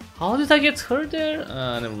 How did I get hurt there?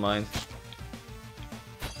 Never mind.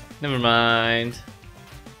 Never mind.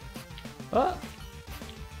 What?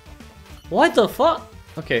 What the fuck?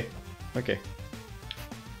 Okay. Okay.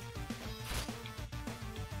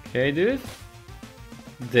 Okay, dude.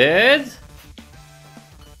 Dead?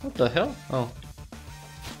 What the hell? Oh.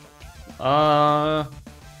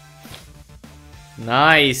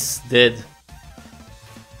 Nice. Dead.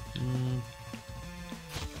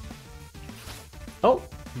 Oh,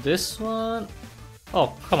 this one.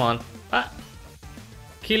 Oh, come on. Ah.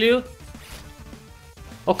 Kill you.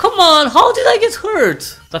 Oh, come on. How did I get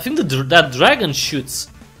hurt? I think that dragon shoots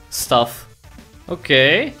stuff.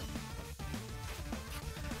 Okay.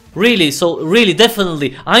 Really, so really,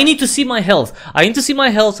 definitely, I need to see my health. I need to see my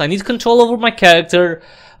health. I need control over my character.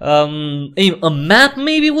 A map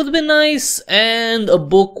maybe would be nice, and a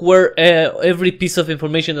book where every piece of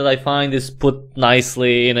information that I find is put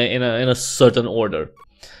nicely in a certain order.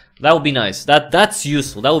 That would be nice. That's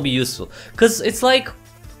useful. That would be useful. Cause it's like,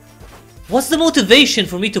 what's the motivation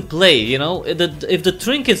for me to play? You know, if the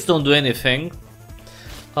trinkets don't do anything.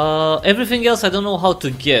 Everything else I don't know how to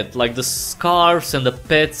get, like the scarves and the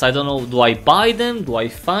pets. I don't know, do I buy them? Do I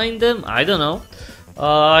find them? I don't know.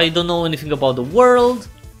 I don't know anything about the world.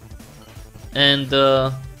 And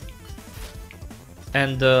the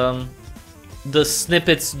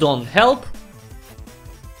snippets don't help.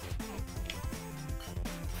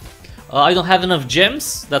 I don't have enough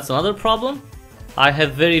gems. That's another problem. I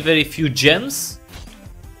have very few gems.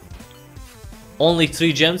 Only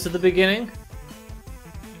 3 gems at the beginning.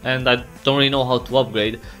 And I don't really know how to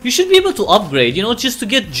upgrade. You should be able to upgrade, you know, just to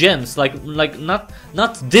get gems, like not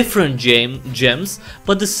different gems,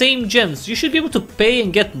 but the same gems. You should be able to pay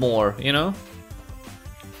and get more, you know.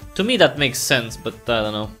 To me that makes sense, but I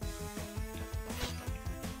don't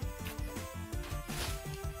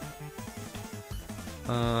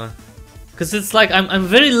know. Cause it's like I'm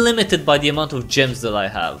very limited by the amount of gems that I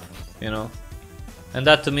have, you know, and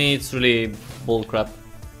that to me it's really bullcrap.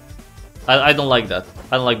 I don't like that.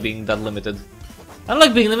 I don't like being that limited. I don't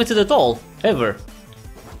like being limited at all, ever.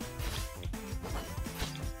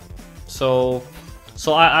 So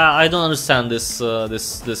I don't understand this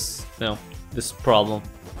this you know, this problem.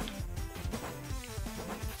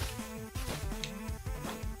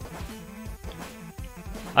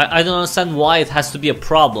 I don't understand why it has to be a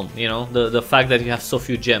problem, you know, the fact that you have so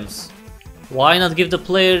few gems. Why not give the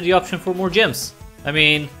player the option for more gems? I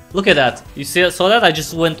mean, look at that. You saw that? I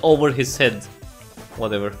just went over his head.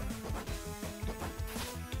 Whatever.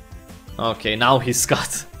 Okay, now he's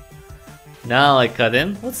cut. Now I cut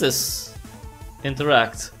him. What's this?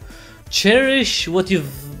 Interact. Cherish what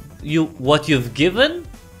you've given.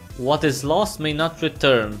 What is lost may not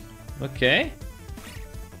return. Okay.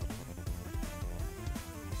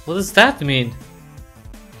 What does that mean?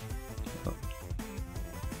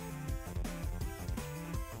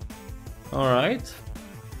 Alright.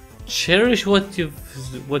 Cherish what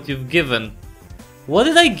you've given. What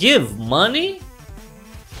did I give? Money?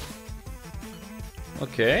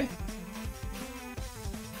 Okay.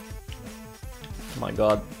 My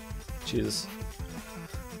god. Jesus.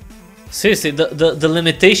 Seriously, the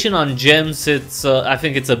limitation on gems, it's I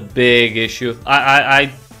think it's a big issue.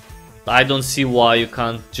 I don't see why you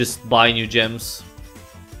can't just buy new gems.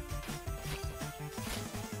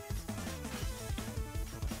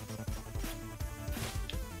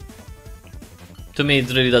 To me, it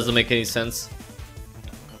really doesn't make any sense.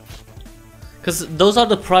 Because those are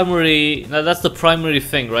the primary, that's the primary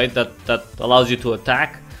thing, right? That allows you to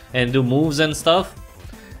attack and do moves and stuff.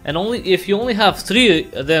 And if you only have 3,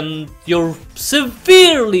 then you're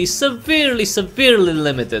severely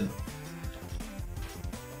limited.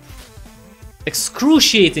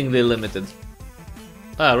 Excruciatingly limited.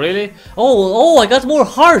 Ah, really? Oh, I got more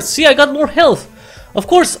hearts. See, I got more health. Of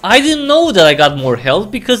course, I didn't know that I got more health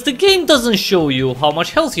because the game doesn't show you how much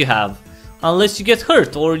health you have. Unless you get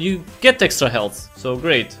hurt or you get extra health. So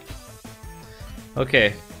great.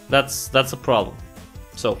 Okay, that's a problem.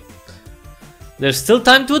 So there's still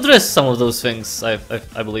time to address some of those things, I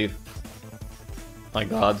believe. My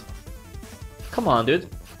god. Come on, dude.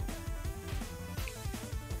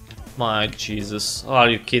 My Jesus. Are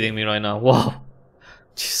you kidding me right now? Wow.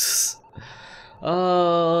 Jesus.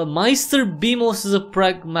 Meister Bimos is a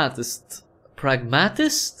pragmatist.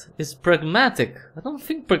 Pragmatist? Is pragmatic. I don't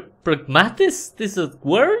think pragmatist is a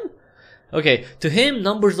word? Okay, to him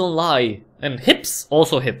numbers don't lie. And hips,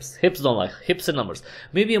 also hips. Hips don't lie. Hips and numbers.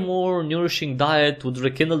 Maybe a more nourishing diet would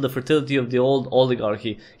rekindle the fertility of the old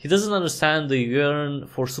oligarchy. He doesn't understand the yearn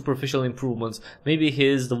for superficial improvements. Maybe he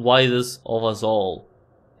is the wisest of us all.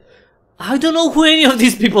 I don't know who any of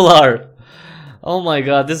these people are. Oh my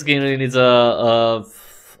god, this game really needs a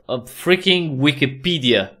freaking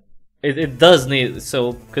Wikipedia. It does need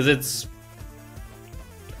so because it's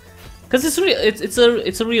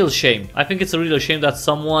a real shame. I think it's a real shame that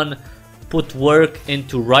someone put work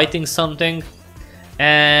into writing something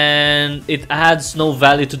and it adds no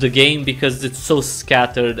value to the game because it's so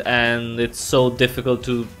scattered and it's so difficult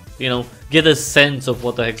to, you know, get a sense of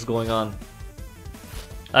what the heck's going on.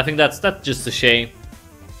 I think that's just a shame.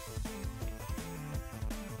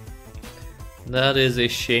 That is a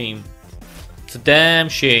shame. It's a damn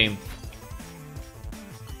shame.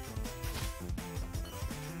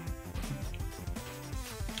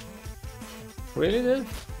 Really, dude?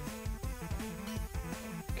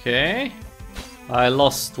 Okay. I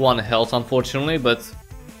lost 1 health, unfortunately, but...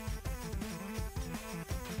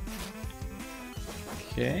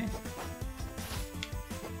 Okay.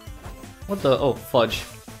 What the... Oh, fudge.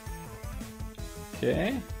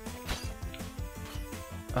 Okay.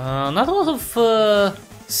 Not a lot of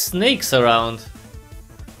snakes around.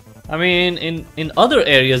 I mean, in other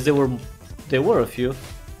areas there were a few.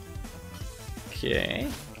 Okay.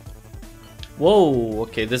 Whoa.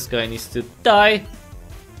 Okay, this guy needs to die.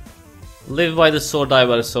 Live by the sword, die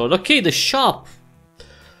by the sword. Okay, the shop.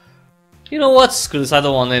 You know what? Screw this. I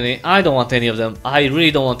don't want any of them. I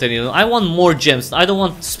really don't want any of them. I want more gems. I don't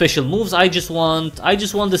want special moves. I just want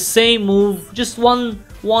the same move. Just one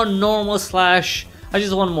normal slash. I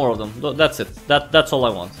just want more of them. That's it. That's all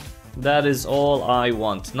I want. That is all I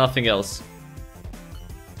want. Nothing else.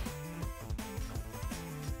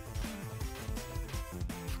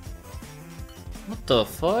 What the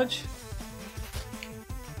fudge?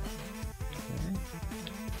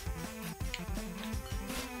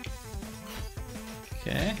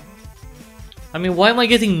 Okay. I mean, why am I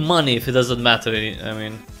getting money if it doesn't matter? I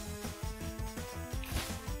mean,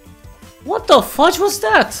 what the fudge was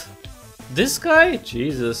that? This guy?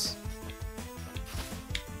 Jesus.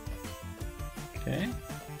 Okay.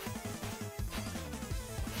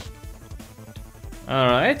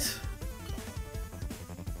 Alright.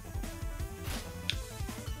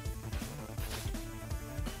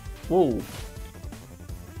 Whoa.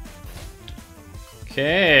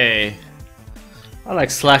 Okay. I like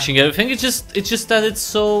slashing everything. It's just that it's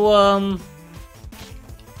so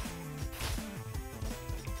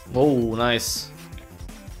Oh, nice.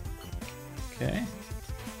 Okay.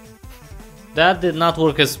 That did not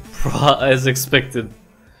work as expected.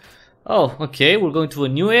 Oh, okay. We're going to a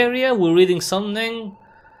new area. We're reading something.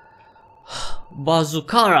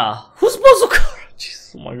 Bazukara. Who's Bazukara?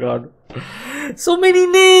 Jesus, oh my god. So many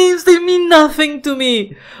names, they mean nothing to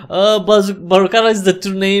me. Barukara is the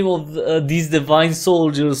true name of these divine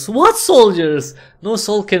soldiers. What soldiers? No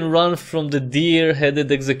soul can run from the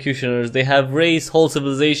deer-headed executioners. They have raised whole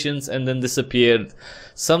civilizations and then disappeared.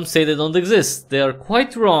 Some say they don't exist. They are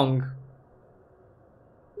quite wrong.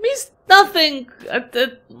 Means nothing.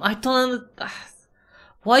 I don't.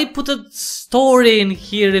 Why put a story in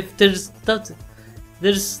here if there's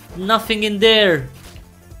nothing in there?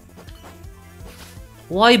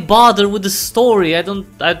 Why bother with the story? I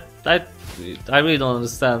really don't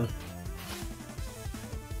understand.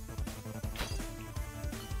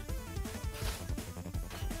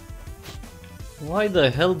 Why the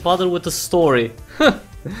hell bother with the story?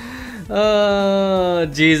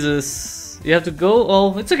 Jesus. You have to go?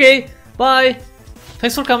 Oh, it's okay. Bye.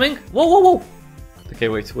 Thanks for coming. Whoa, whoa, whoa. Okay,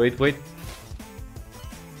 wait.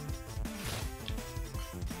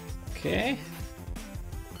 Okay.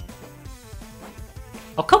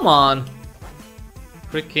 Oh, come on.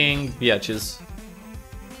 Freaking biatches.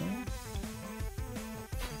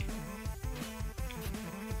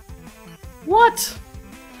 What?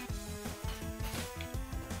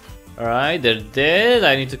 Alright, they're dead.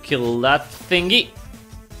 I need to kill that thingy.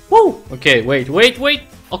 Whoa! Okay, wait.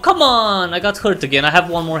 Oh, come on! I got hurt again. I have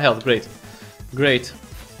one more health. Great.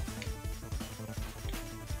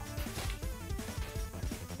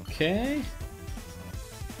 Okay.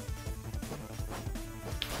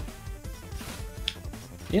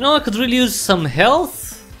 You know, I could really use some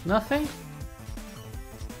health. Nothing.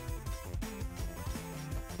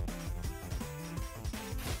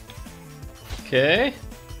 Okay.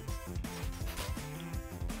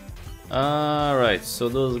 Alright, so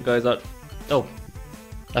those guys are... Oh.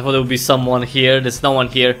 I thought there would be someone here. There's no one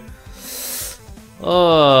here.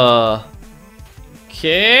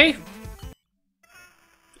 Okay.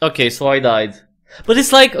 Okay, so I died. But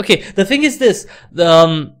it's like, okay, the thing is this.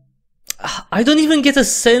 I don't even get a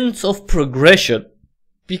sense of progression.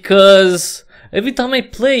 Because every time I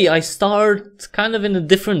play, I start kind of in a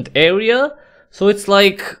different area. So it's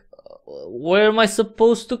like, where am I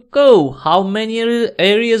supposed to go? How many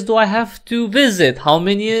areas do I have to visit? How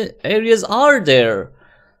many areas are there?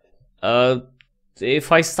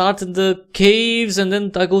 If I start in the caves and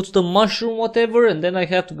then I go to the mushroom, whatever, and then I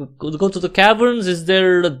have to go to the caverns, is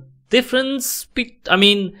there a difference? I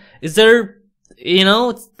mean, is there, you know,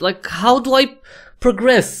 it's like, how do I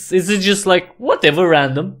progress? Is it just like, whatever,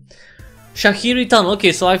 random? Shahiri Tunnel.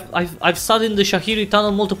 Okay, so I've studied the Shahiri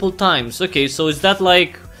Tunnel multiple times. Okay, so is that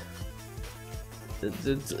like...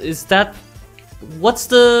 Is that... What's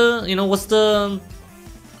the... You know, what's the...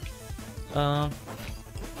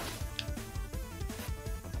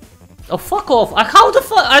 Oh, fuck off! How the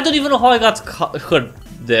fuck? I don't even know how I got hurt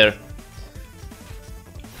there.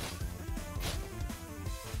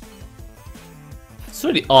 It's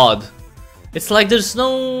really odd. It's like there's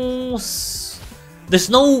no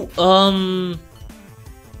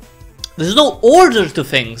order to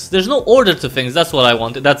things. There's no order to things. That's what I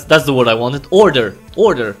wanted. That's the word I wanted. Order.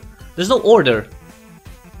 There's no order.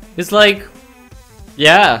 It's like,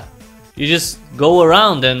 yeah, you just go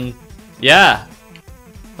around and yeah.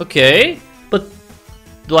 Okay, but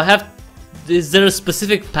do I have... Is there a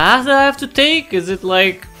specific path that I have to take? Is it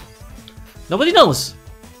like... Nobody knows.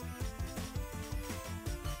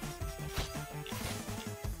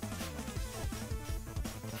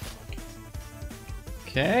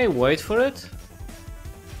 Okay, wait for it.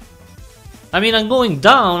 I mean, I'm going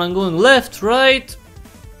down, I'm going left, right.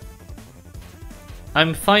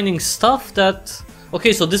 I'm finding stuff that...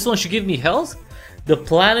 Okay, so this one should give me health? The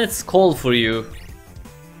planets call for you.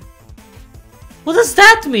 What does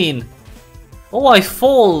that mean? Oh, I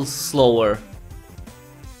fall slower.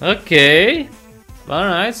 Okay.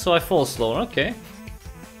 Alright, so I fall slower, okay.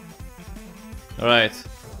 Alright.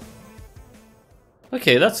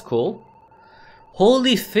 Okay, that's cool.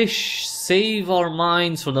 Holy fish, save our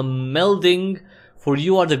minds from the melding, for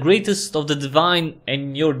you are the greatest of the divine,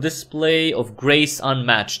 and your display of grace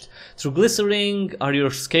unmatched. Through glycerin are your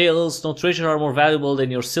scales, no treasure are more valuable than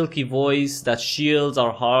your silky voice that shields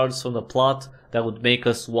our hearts from the plot that would make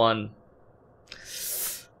us one.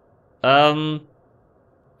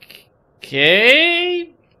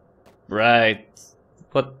 Okay. Right.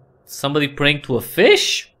 What? Somebody praying to a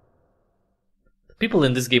fish? People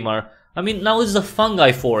in this game are... I mean, now it's a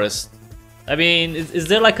fungi forest. I mean, is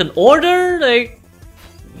there like an order? Like...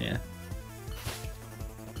 Yeah.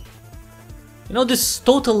 You know, this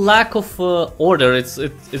total lack of order, it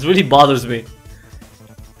really bothers me.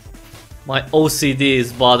 My OCD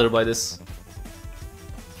is bothered by this.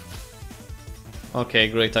 Okay,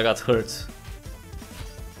 great, I got hurt.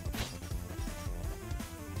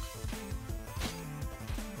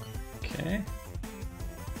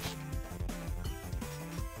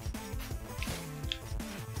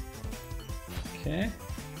 Okay.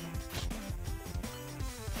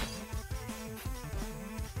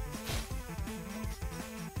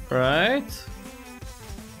 Right.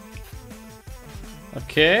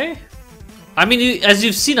 Okay. I mean, as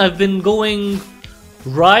you've seen, I've been going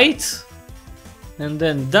right and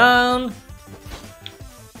then down.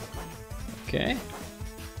 Okay.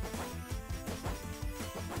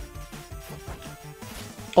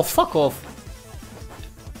 Oh, fuck off.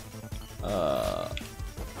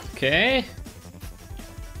 Okay.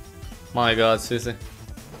 My god, seriously.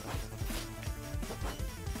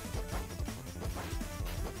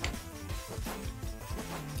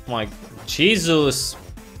 My Jesus.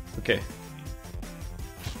 Okay.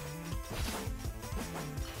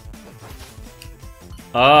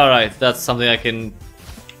 Alright, that's something I can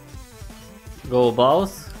go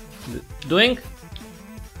about doing.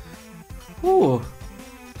 Ooh.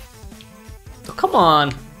 Oh, come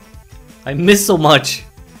on. I miss so much.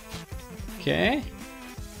 Okay.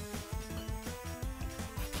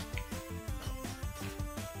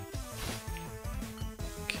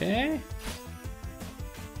 Okay.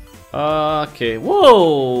 Okay.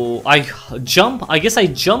 Whoa! I jump. I guess I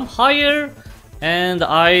jump higher and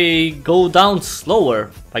I go down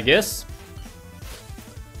slower, I guess.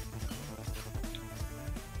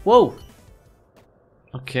 Whoa.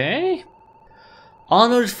 Okay.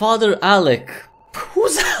 Honored Father Alec.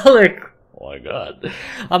 Who's Alec? Oh my god.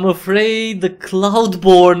 I'm afraid the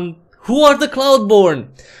Cloudborn. Who are the Cloudborn?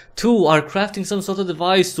 2 are crafting some sort of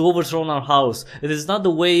device to overthrow our house. It is not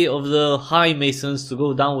the way of the High Masons to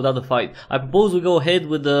go down without a fight. I propose we go ahead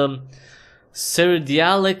with the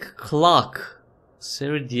Ceridialic Clock.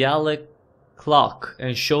 Ceridialic Clock.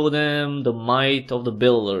 And show them the might of the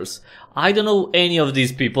builders. I don't know any of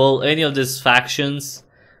these people, any of these factions.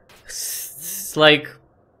 It's like,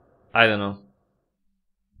 I don't know.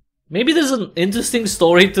 Maybe there's an interesting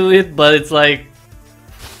story to it, but it's like...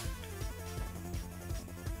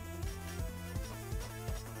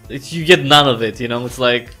 you get none of it, you know? It's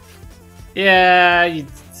like... yeah,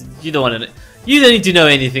 you don't want to... you don't need to know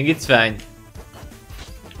anything, it's fine.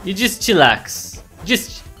 You just chillax.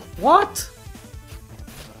 Just... what?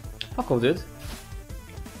 Fuck off, dude.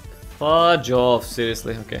 Fudge off,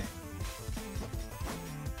 seriously, okay.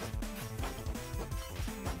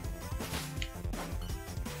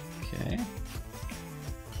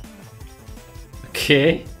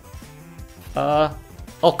 Okay.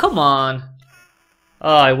 Oh, come on.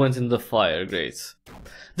 I went in the fire, great.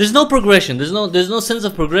 There's no progression, there's no sense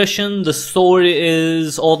of progression. The story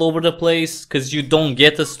is all over the place because you don't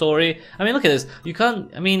get a story. I mean, look at this. You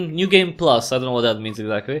can't, I mean, New Game Plus, I don't know what that means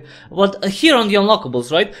exactly. But here on the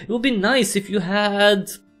unlockables, right? It would be nice if you had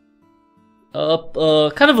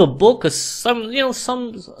kind of a book,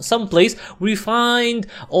 some place where you find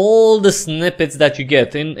all the snippets that you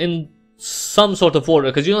get in some sort of order,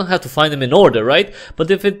 because you don't have to find them in order, right?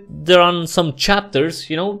 But if they're on some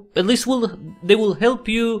chapters, you know, at least they will help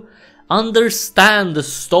you understand the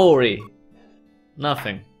story.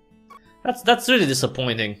 Nothing. That's really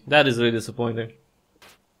disappointing. That is really disappointing.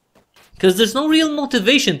 Because there's no real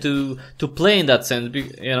motivation to play in that sense,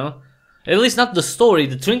 you know. At least not the story.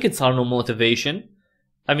 The trinkets are no motivation.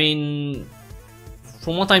 I mean,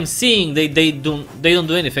 from what I'm seeing, they don't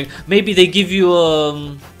do anything. Maybe they give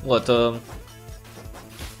you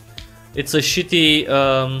it's a shitty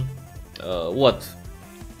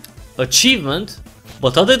achievement,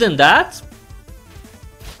 but other than that,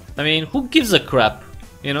 I mean, who gives a crap,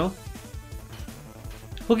 you know?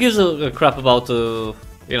 Who gives a crap about you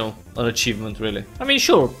know, an achievement, really? I mean,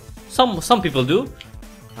 sure, some people do.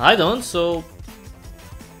 I don't, so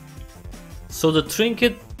the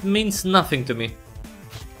trinket means nothing to me.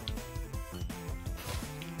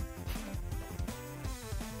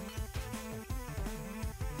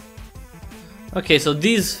 Okay, so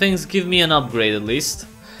these things give me an upgrade at least.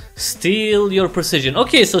 Steal your precision.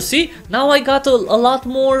 Okay, so see, now I got a lot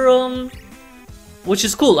more, which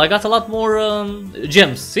is cool. I got a lot more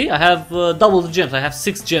gems. See, I have double the gems. I have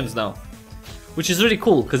 6 gems now, which is really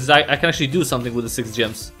cool because I can actually do something with the 6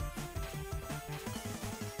 gems.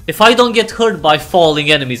 If I don't get hurt by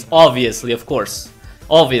falling enemies, obviously, of course.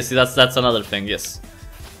 Obviously, that's another thing, yes.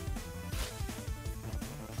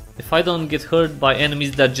 If I don't get hurt by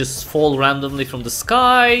enemies that just fall randomly from the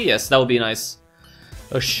sky, yes, that would be nice.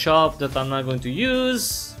 A shop that I'm not going to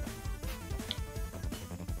use.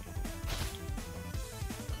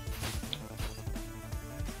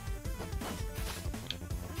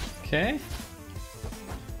 Okay.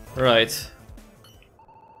 Right.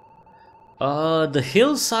 The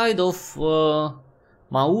hillside of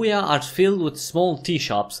Mauya are filled with small tea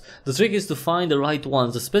shops. The trick is to find the right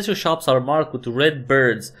ones. The special shops are marked with red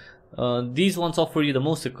birds. These ones offer you the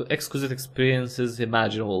most exquisite experiences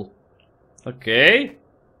imaginable. Okay.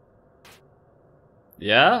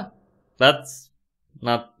 Yeah, that's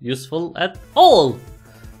not useful at all.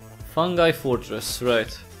 Fungi Fortress,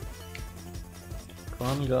 right.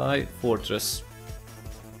 Fungi Fortress.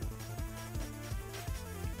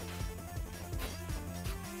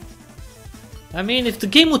 I mean, if the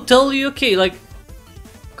game would tell you, okay, like,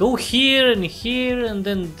 go here and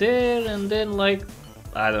then there and then like,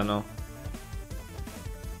 I don't know.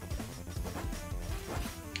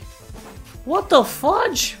 What the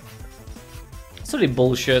fudge? It's really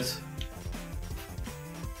bullshit.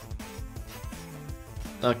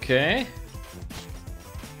 Okay.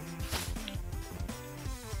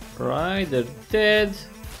 Right, they're dead.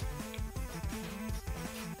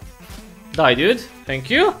 Die, dude. Thank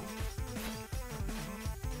you.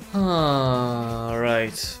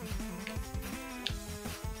 Right.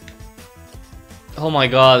 Oh my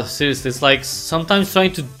god, seriously, it's like sometimes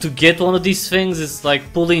trying to get one of these things is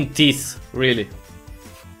like pulling teeth, really.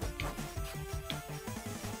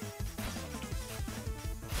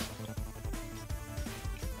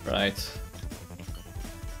 Right.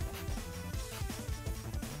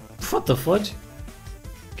 What the fudge?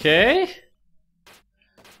 Okay.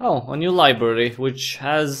 Oh, a new library, which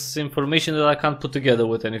has information that I can't put together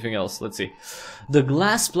with anything else. Let's see. The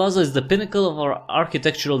Glass Plaza is the pinnacle of our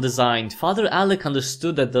architectural design. Father Alec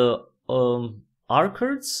understood that the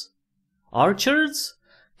archers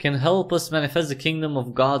can help us manifest the kingdom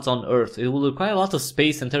of gods on earth. It will require a lot of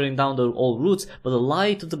space and tearing down the old roots, but the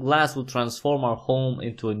light of the glass will transform our home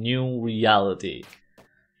into a new reality.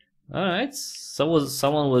 Alright,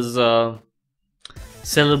 someone was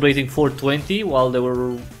celebrating 420 while they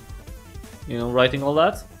were, you know, writing all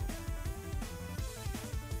that.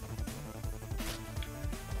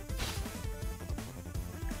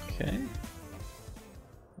 Okay.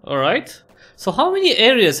 Alright. So how many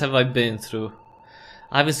areas have I been through?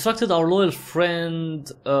 I've instructed our loyal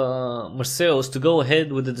friend Merceos to go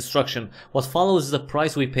ahead with the destruction. What follows is the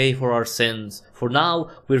price we pay for our sins. For now,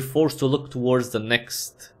 we're forced to look towards the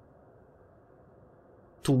next...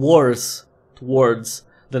 Towards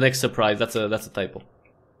the next surprise. That's a typo.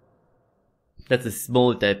 That's a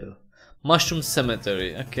small typo. Mushroom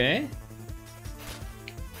Cemetery. Okay.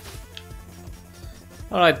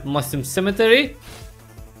 Alright, Mushroom Cemetery.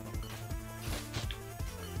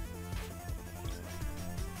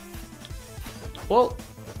 Whoa.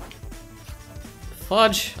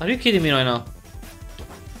 Fudge. Are you kidding me right now?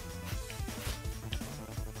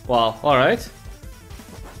 Wow. Alright.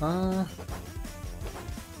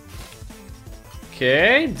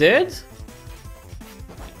 Okay, dead.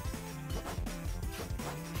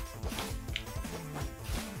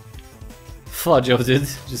 Fudge, oh dude,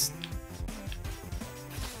 just...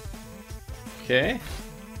 Okay.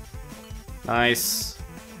 Nice.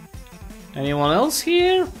 Anyone else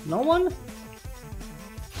here? No one?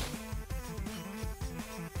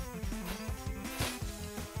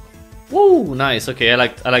 Woo, nice. Okay, I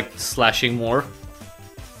like slashing more.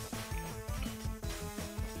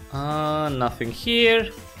 Nothing here.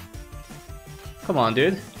 Come on,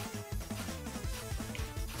 dude.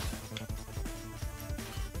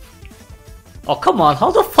 Oh, come on. How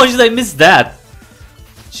the fuck did I miss that?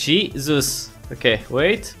 Jesus. Okay,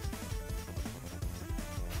 wait.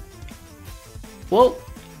 Whoa.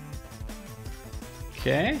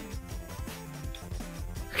 Okay.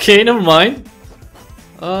 Okay, never mind.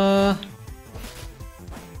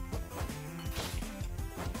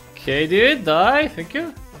 Okay, dude, die. Thank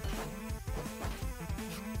you.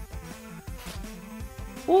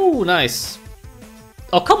 Oh, nice.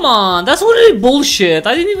 Oh, come on. That's really bullshit.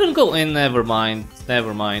 I didn't even go in. Never mind.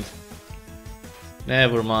 Never mind.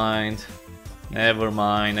 Never mind. Never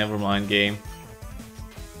mind. Never mind, game.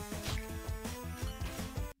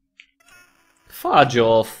 Fudge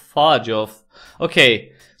off. Fudge off.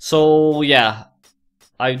 Okay. So, yeah.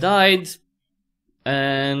 I died.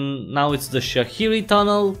 And now it's the Shahiri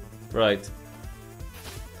tunnel. Right.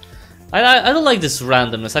 I don't like this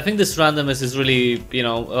randomness. I think this randomness is really, you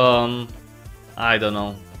know, I don't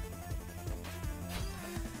know.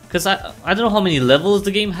 Because I don't know how many levels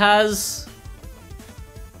the game has.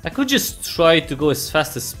 I could just try to go as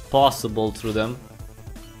fast as possible through them.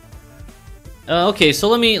 Okay, so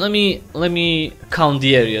let me count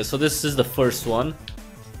the areas. So this is the first one.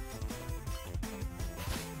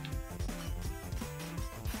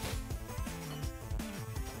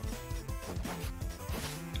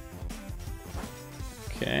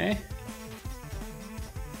 Okay.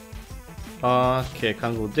 Okay,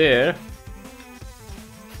 can't go there.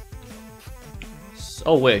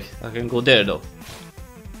 Oh wait, I can go there though.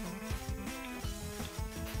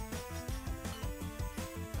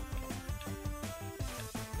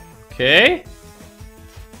 Okay.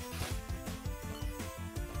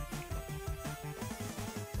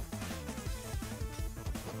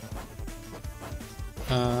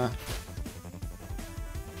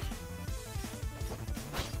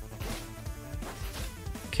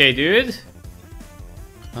 Okay, dude.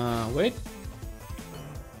 Wait.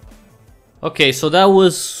 Okay, so that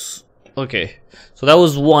was... Okay. So that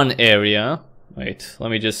was one area. Wait, let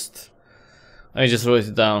me just write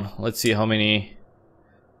it down. Let's see how many...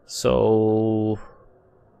 So...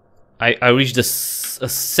 I reached a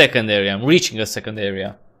second area. I'm reaching a second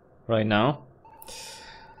area right now.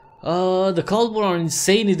 The Caldborn are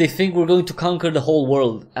insane if they think we're going to conquer the whole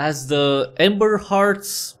world. As the Ember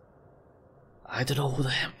Hearts... I don't know who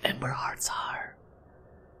the Ember Hearts are.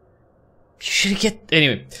 You should get...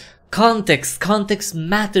 Anyway. Context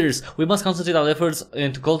matters. We must concentrate our efforts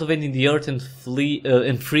into cultivating the earth and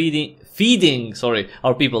feeding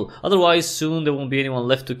our people. Otherwise, soon there won't be anyone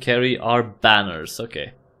left to carry our banners.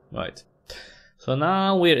 Okay, right. So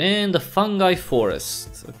now we're in the fungi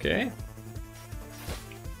forest. Okay.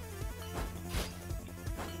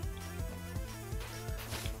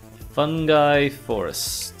 Fungi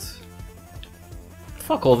forest.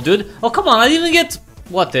 Fuck off, dude. Oh, come on, I didn't even get...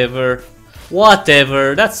 Whatever.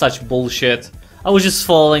 Whatever, that's such bullshit. I was just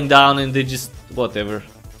falling down and they just... Whatever.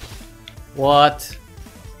 Whatever.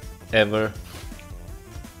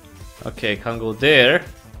 Okay, can't go there.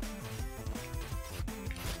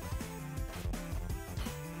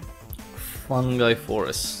 Fungi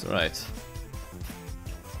forest, right.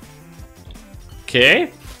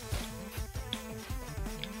 Okay.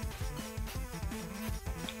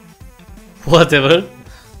 Whatever.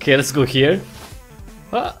 Okay, let's go here.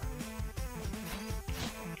 Ah.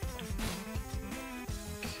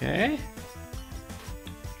 Okay.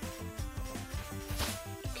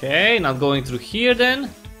 Okay, not going through here then.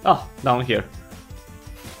 Oh, down here.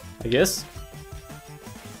 I guess.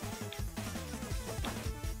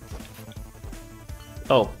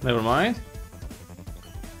 Oh, never mind.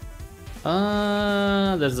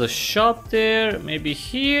 There's a shop there. Maybe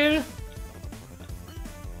here.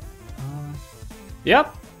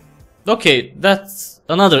 Yep. Okay, that's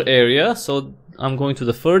another area. So I'm going to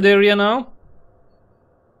the third area now.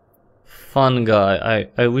 Fungi.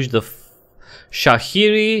 I wish the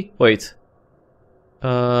Shahiri. Wait.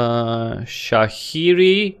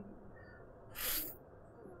 Shahiri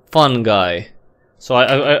fungi. So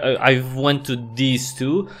I went to these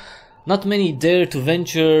two. Not many dare to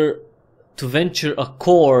venture a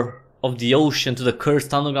core of the ocean to the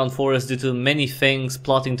cursed underground forest due to many things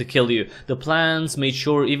plotting to kill you. The plans made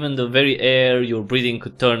sure even the very air you're breathing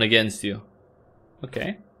could turn against you.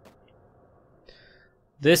 Okay.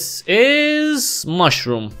 This is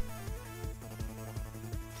mushroom.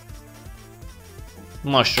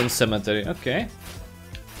 Mushroom cemetery, okay.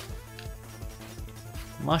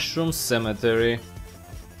 Mushroom cemetery.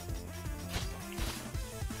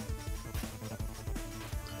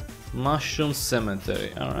 Mushroom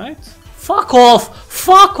cemetery, alright. Fuck off!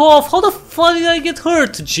 Fuck off! How the fuck did I get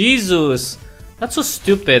hurt? Jesus! That's so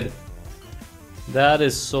stupid. That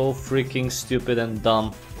is so freaking stupid and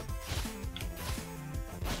dumb.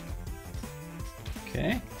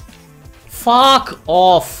 Okay. Fuck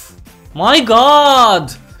off! My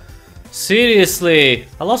god! Seriously!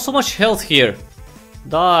 I lost so much health here.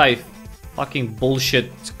 Die. Fucking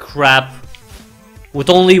bullshit crap. With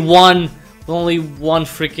only one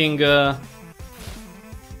freaking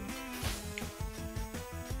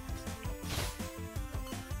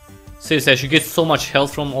Seriously, I should get so much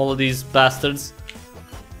health from all of these bastards.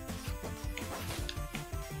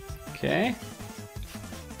 Okay.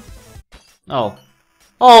 Oh.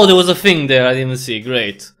 Oh, there was a thing there I didn't see.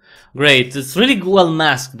 Great. Great. It's really well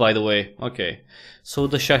masked, by the way. Okay. So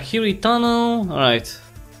the Shahiri tunnel. Alright.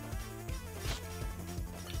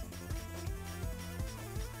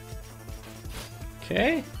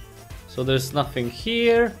 Okay. So there's nothing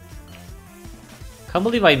here. Can't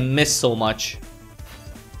believe I missed so much.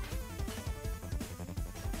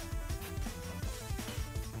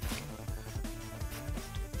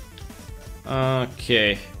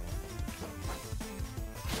 Okay.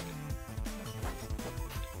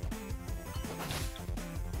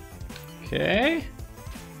 Okay.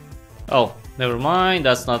 Oh, never mind.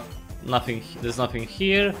 That's not nothing. There's nothing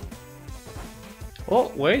here.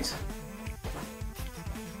 Oh, wait.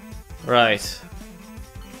 Right.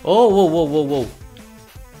 Oh, whoa, whoa, whoa, whoa.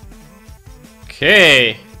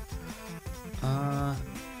 Okay.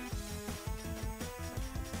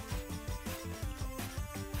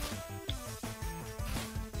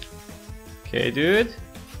 Okay, dude.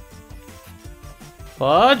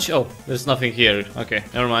 Fudge. Oh, there's nothing here. Okay,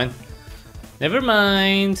 never mind. Never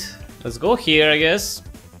mind. Let's go here, I guess.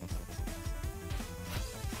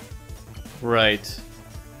 Right.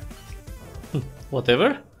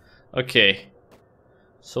 Whatever. Okay.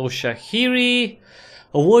 So Shahiri.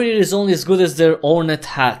 A warrior is only as good as their ornate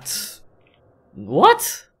hat.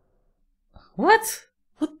 What? What?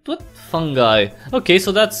 What fungi? Okay,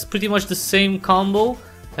 so that's pretty much the same combo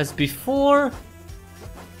as before.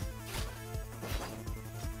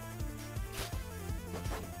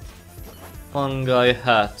 Fungi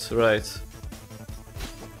hat, right.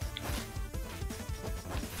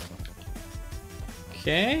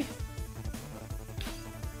 Okay.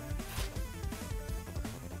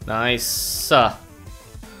 Nice.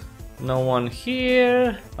 No one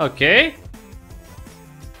here. Okay.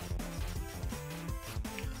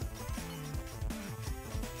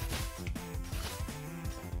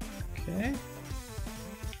 Okay.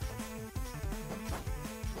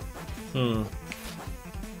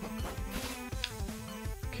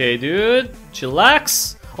 Okay, dude.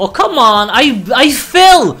 Chillax. Oh, come on. I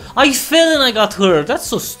fell. I fell and I got hurt. That's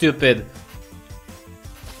so stupid.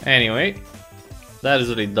 Anyway. That is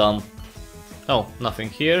really dumb. Oh, nothing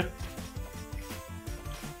here.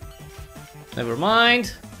 Never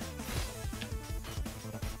mind.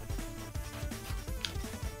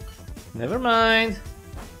 Never mind.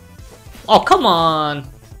 Oh, come on.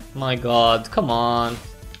 My god, come on.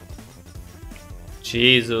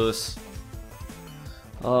 Jesus.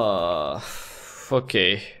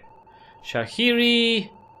 Okay.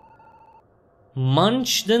 Shahiri.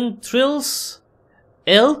 Munchdon trills.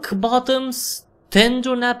 Elk bottoms.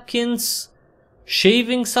 Tender napkins.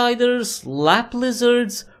 Shaving ciders. Lap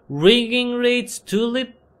lizards. Ringing rates.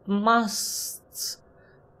 Tulip musts.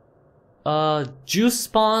 Juice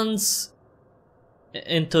spawns.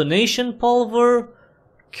 Intonation pulver.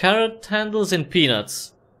 Carrot handles and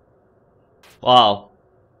peanuts. Wow.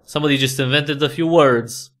 Somebody just invented a few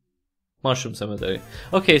words. Mushroom cemetery.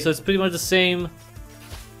 Okay, so it's pretty much the same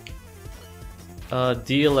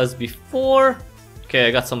deal as before. Okay,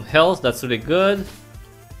 I got some health. That's really good.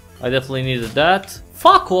 I definitely needed that.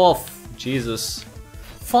 Fuck off. Jesus.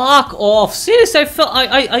 Fuck off. Seriously, I felt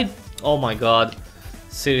I oh my god.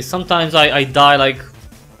 Seriously, sometimes I die like.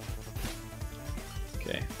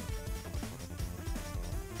 Okay.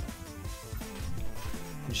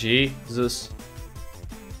 Jesus.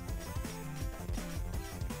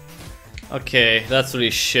 Okay, that's really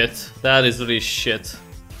shit. That is really shit.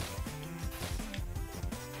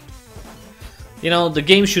 You know, the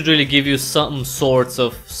game should really give you some sort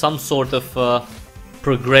of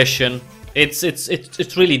progression.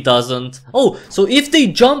 It really doesn't. Oh, so if they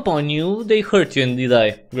jump on you, they hurt you and you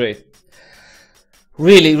die. Great.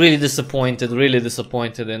 Really disappointed. Really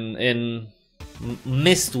disappointed in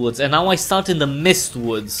Mistwoods, and now I start in the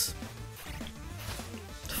Mistwoods.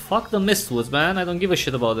 Fuck the Mistwoods, man. I don't give a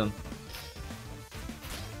shit about them.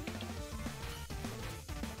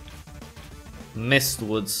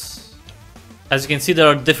 Mistwoods. As you can see, there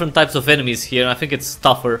are different types of enemies here. I think it's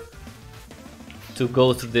tougher to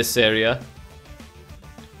go through this area.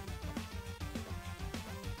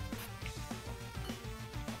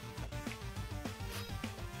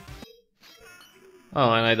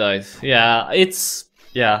 Oh, and I died. Yeah, it's...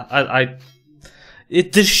 Yeah,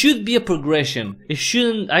 there should be a progression. It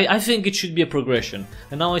shouldn't... I think it should be a progression.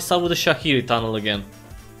 And now I start with the Shahiri tunnel again.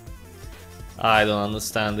 I don't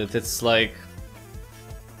understand it. It's like...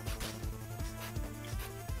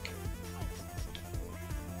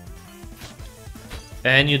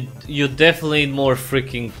 And you definitely need more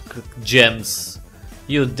freaking gems.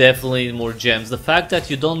 You definitely need more gems. The fact that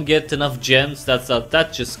you don't get enough gems, that's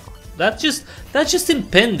just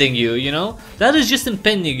impending you, you know? That is just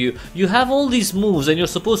impending you. You have all these moves and you're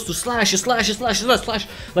supposed to slash,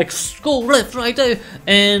 like go left, right, there,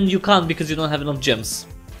 and you can't because you don't have enough gems.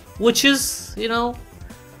 Which is, you know,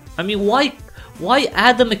 I mean, why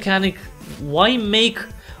add a mechanic? Why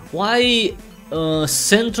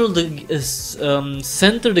center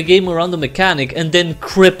the game around the mechanic and then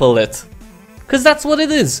cripple it? Because that's what it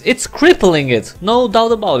is. It's crippling it. No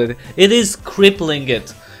doubt about it. It is crippling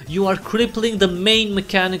it. You are crippling the main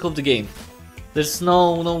mechanic of the game. There's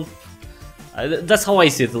no... that's how I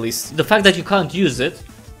see it, at least. The fact that you can't use it.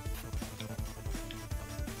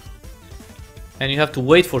 And you have to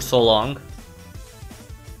wait for so long.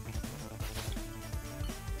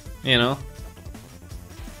 You know?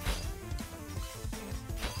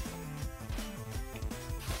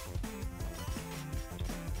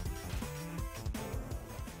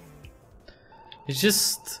 It's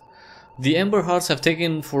just the Ember Hearts have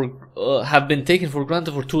been taken for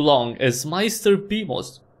granted for too long, as Meister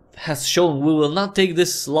Beamos has shown, we will not take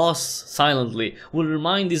this loss silently. We'll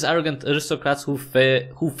remind these arrogant aristocrats who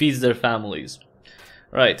feeds their families.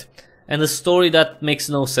 Right. And a story that makes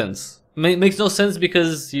no sense. Makes no sense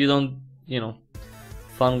because you don't, you know,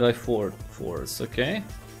 fungi force, okay?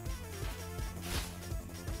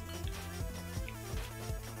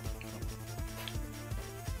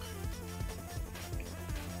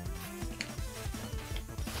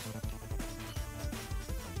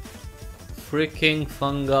 Freaking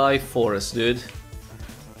fungi forest, dude.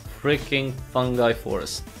 Freaking fungi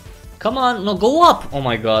forest. Come on, no, go up! Oh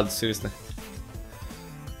my god, seriously.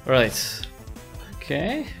 Right.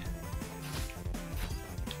 Okay.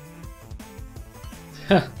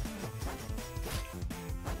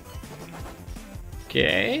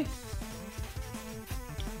 Okay.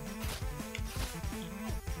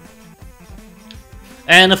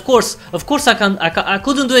 And of course I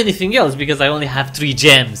couldn't do anything else because I only have 3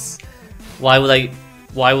 gems. Why would I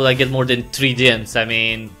get more than 3 gems? I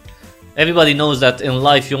mean, everybody knows that in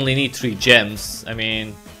life you only need 3 gems. I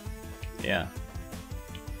mean, yeah.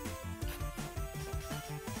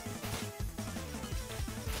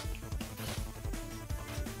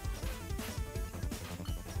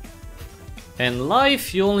 In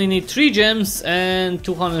life you only need 3 gems and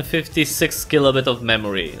 256 kilobit of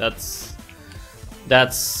memory. That's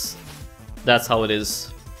how it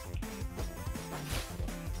is.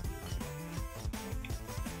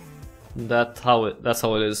 That's how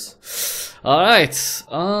it is. Alright.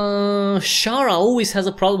 Shara always has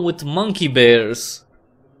a problem with monkey bears.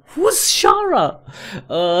 Who's Shara?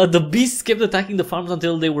 The beasts kept attacking the farms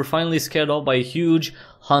until they were finally scared off by a huge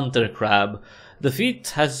hunter crab. The feat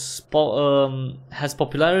has popularly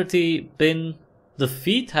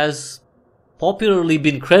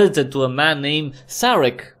been credited to a man named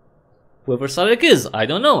Sarek. Whoever Sarek is, I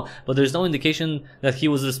don't know, but there's no indication that he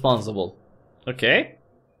was responsible. Okay.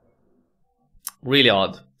 Really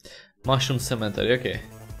odd. Mushroom cemetery, okay.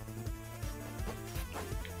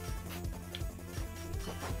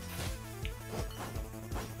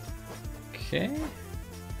 Okay.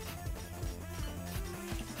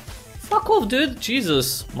 Fuck off, dude.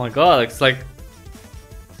 Jesus. My god, it's like...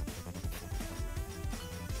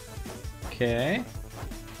 Okay.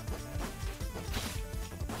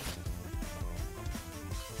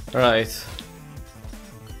 Right.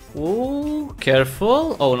 Ooh,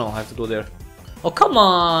 careful. Oh no, I have to go there. Oh, come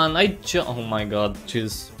on! Oh my god,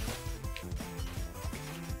 jeez.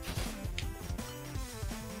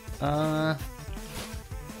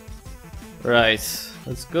 Right.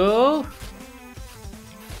 Let's go.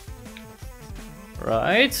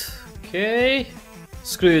 Right. Okay.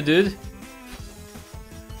 Screw you, dude.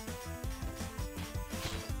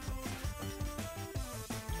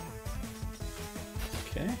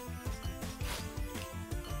 Okay.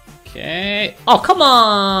 Okay. Oh, come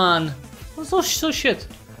on! So shit.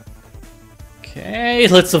 Okay,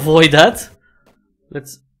 let's avoid that.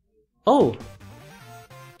 Let's... Oh.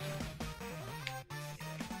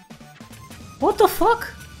 What the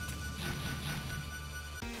fuck?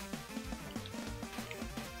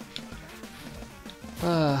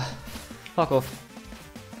 Fuck off.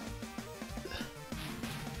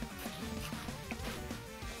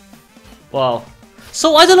 Wow.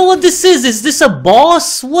 So I don't know what this is. Is this a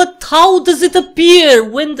boss? What? How does it appear?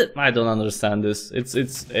 When? I don't understand this.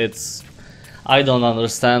 It's. I don't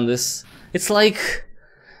understand this. It's like,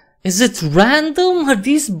 is it random? Are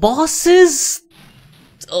these bosses?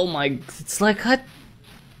 Oh my! It's like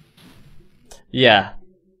Yeah.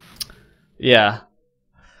 Yeah.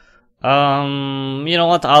 You know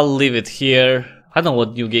what? I'll leave it here. I don't know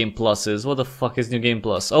what New Game Plus is. What the fuck is New Game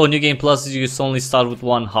Plus? Oh, New Game Plus is you only start with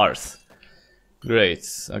 1 hearth. Great,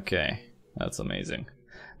 okay, that's amazing.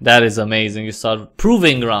 That is amazing. You start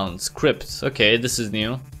Proving Grounds, Crypt. Okay, this is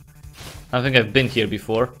new. I think I've been here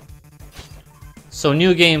before. So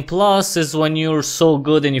New Game Plus is when you're so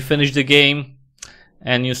good and you finish the game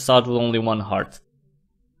and you start with only 1 heart.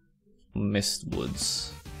 Mistwoods.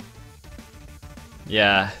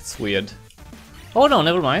 Yeah, it's weird. Oh no,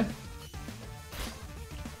 never mind.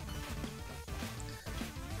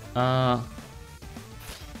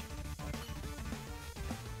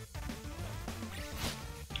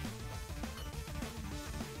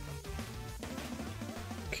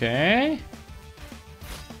 Okay.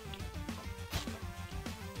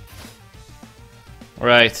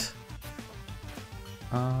 Right.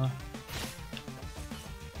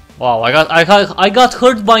 Wow, I got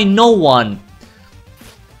hurt by no one.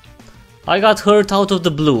 I got hurt out of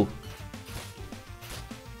the blue.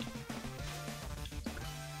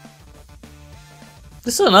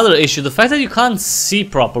 This is another issue, the fact that you can't see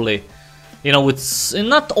properly. You know, it's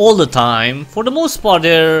not all the time. For the most part,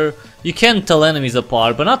 you can tell enemies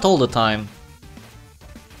apart, but not all the time.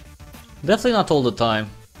 Definitely not all the time.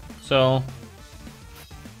 So,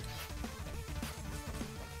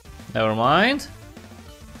 never mind.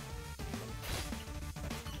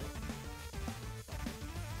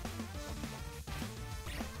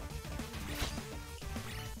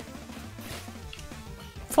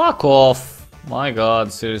 Fuck off. My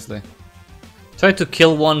god, seriously. Try to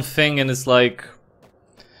kill one thing and it's like...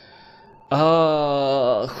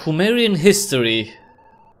 Sumerian history.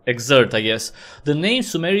 Exert, I guess. The name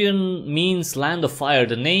Sumerian means land of fire.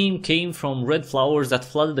 The name came from red flowers that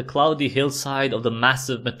flooded the cloudy hillside of the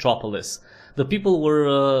massive metropolis. The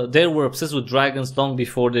people there were obsessed with dragons long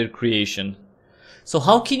before their creation. So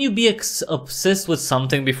how can you be obsessed with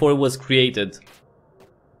something before it was created?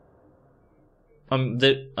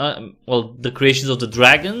 The creations of the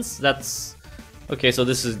dragons? That's... Okay, so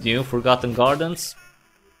this is new. Forgotten Gardens.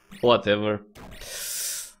 Whatever.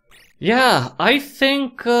 Yeah, I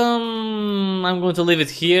think I'm going to leave it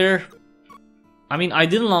here. I mean, I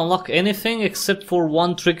didn't unlock anything except for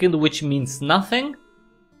one trinket, which means nothing.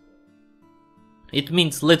 It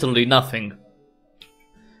means literally nothing.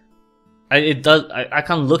 I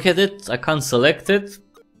can't look at it, I can't select it.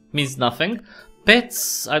 Means nothing.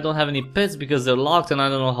 Pets, I don't have any pets because they're locked and I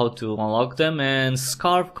don't know how to unlock them. And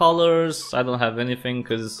scarf colors, I don't have anything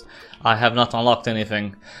because I have not unlocked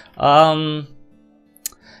anything.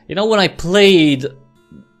 You know, when I played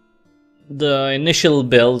the initial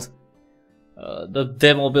build, the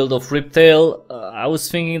demo build of Riptale, I was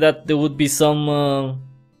thinking that there would be some...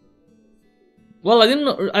 well, I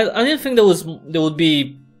didn't think there would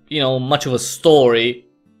be, you know, much of a story.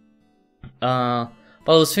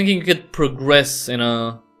 But I was thinking you could progress in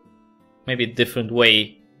a maybe different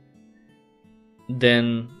way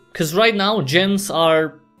than... Because right now gems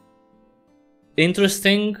are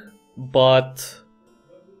interesting, but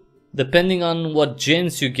depending on what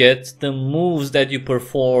gems you get, the moves that you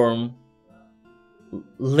perform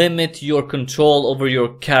limit your control over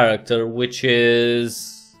your character, which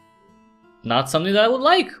is not something that I would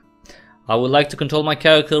like. I would like to control my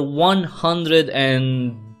character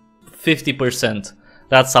 150%.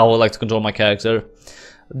 That's how I would like to control my character.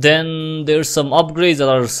 Then there's some upgrades that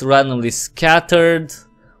are randomly scattered,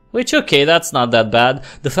 which, okay, that's not that bad.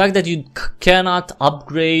 The fact that you cannot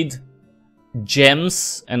upgrade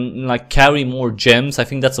gems and like carry more gems, I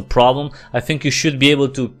think that's a problem. I think you should be able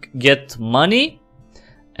to get money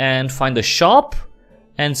and find a shop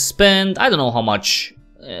and spend, I don't know how much,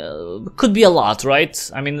 could be a lot,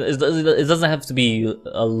 right? I mean, it doesn't have to be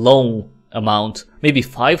a low amount, maybe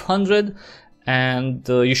 500, and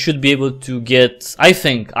you should be able to get, I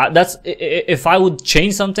think, that's, if I would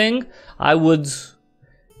change something, I would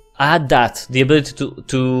add that, the ability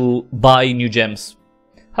to buy new gems.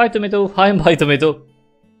 Hi Tomato, hi Bye Tomato.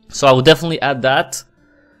 So I would definitely add that,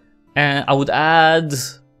 and I would add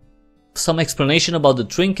some explanation about the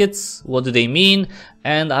trinkets, what do they mean,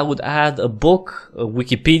 and I would add a book, a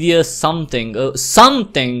Wikipedia, something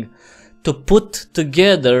to put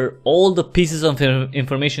together all the pieces of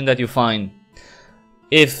information that you find.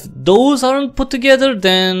 If those aren't put together,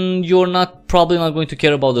 then you're probably not going to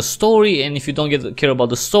care about the story, and if you don't care about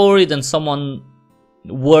the story, then someone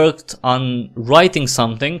worked on writing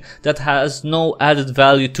something that has no added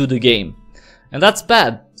value to the game, and that's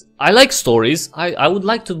bad. I like stories. I would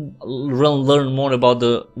like to learn more about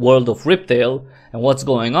the world of Riptale and what's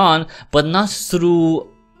going on, but not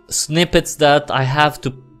through snippets that I have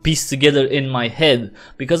to piece together in my head,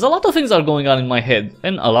 because a lot of things are going on in my head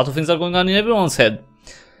and a lot of things are going on in everyone's head.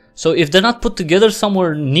 So if they're not put together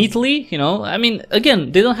somewhere neatly, you know, I mean,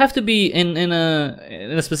 again, they don't have to be in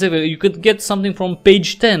a specific, you could get something from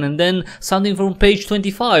page 10 and then something from page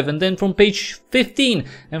 25 and then from page 15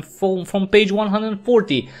 and from page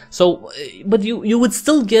 140. So, but you would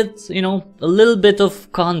still get, you know, a little bit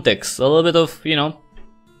of context, a little bit of, you know,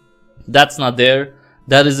 that's not there.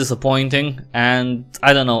 That is disappointing, and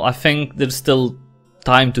I don't know, I think there's still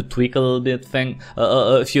time to tweak a little bit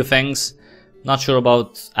a few things. Not sure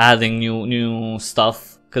about adding new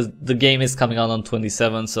stuff, because the game is coming out on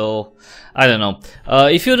 27, so I don't know.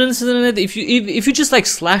 If you're interested in it, if you just like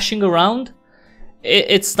slashing around,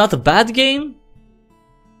 it's not a bad game.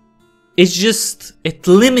 It's just, it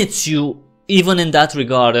limits you even in that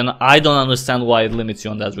regard, and I don't understand why it limits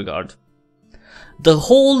you in that regard. The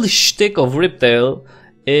whole shtick of Riptale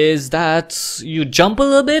is that you jump a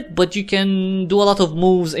little bit, but you can do a lot of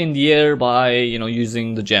moves in the air by, you know,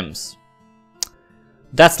 using the gems.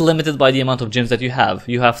 That's limited by the amount of gems that you have.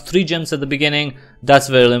 You have 3 gems at the beginning, that's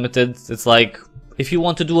very limited. It's like if you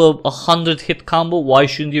want to do a 100-hit combo, why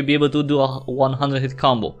shouldn't you be able to do a 100-hit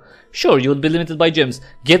combo? Sure, you would be limited by gems.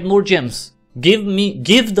 Get more gems. Give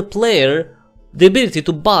the player the ability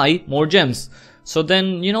to buy more gems. So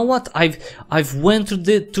then, you know what? I've went through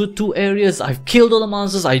the two areas. I've killed all the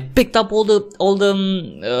monsters. I picked up all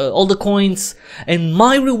the coins, and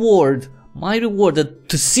my reward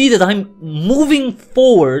to see that I'm moving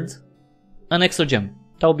forward, an extra gem.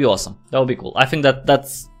 That would be awesome. That would be cool. I think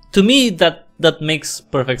that's to me that makes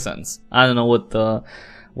perfect sense. I don't know what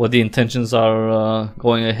the intentions are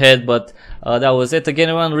going ahead, but that was it. Again,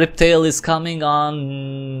 everyone, Riptale is coming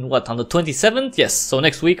on what, on the 27th? Yes, so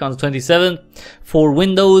next week on the 27th for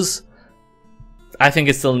Windows. I think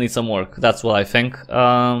it still needs some work. That's what I think.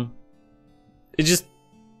 It's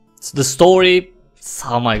the story.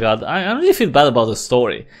 Oh my god, I really feel bad about the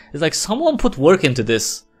story. It's like someone put work into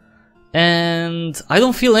this, and I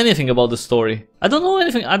don't feel anything about the story. I don't know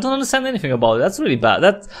anything. I don't understand anything about it. That's really bad.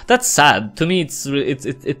 That's sad to me.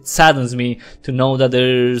 It saddens me to know that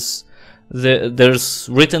there's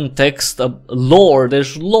written text, lore.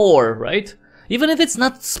 There's lore, right? Even if it's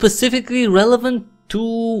not specifically relevant to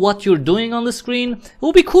what you're doing on the screen, it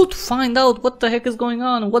would be cool to find out what the heck is going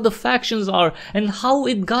on, what the factions are, and how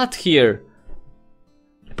it got here.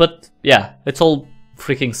 But yeah, it's all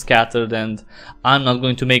freaking scattered, and I'm not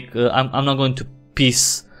going to make I'm not going to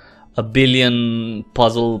piece a billion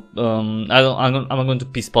puzzle. I'm not going to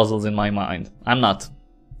piece puzzles in my mind.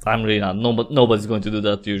 I'm really not. Nobody's going to do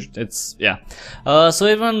that. It's, yeah. So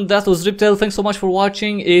everyone, that was Riptale. Thanks so much for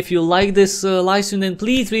watching. If you like this live stream, then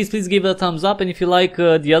please give it a thumbs up. And if you like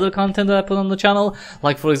the other content that I put on the channel,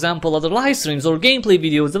 like for example other live streams or gameplay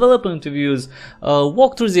videos, developer interviews,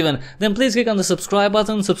 walkthroughs even, then please click on the subscribe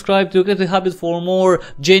button. Subscribe to Cryptic Hybrid for more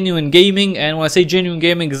genuine gaming. And when I say genuine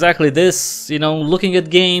gaming, exactly this, you know, looking at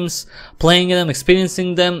games, playing them,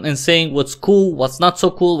 experiencing them, and saying what's cool, what's not so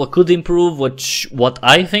cool, what could improve, what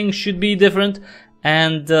I think should be different.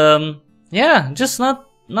 And yeah, just not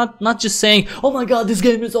just saying, oh my god, this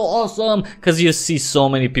game is so awesome, because you see so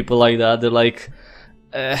many people like that. They're like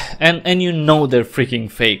and you know they're freaking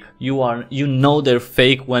fake. You know they're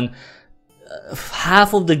fake when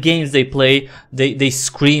half of the games they play, they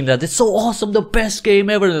scream that it's so awesome, the best game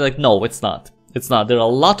ever. And they're like, no, it's not. There are a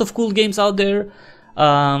lot of cool games out there,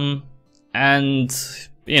 and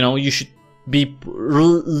you know, you should be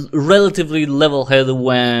relatively level-headed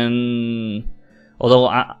when, although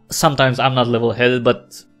sometimes I'm not level-headed,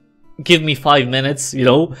 but give me 5 minutes, you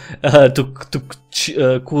know,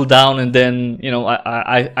 to cool down, and then, you know,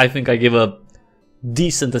 I think I give a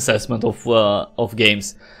decent assessment of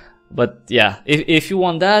games. But yeah, if you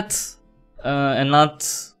want that and not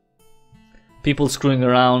people screwing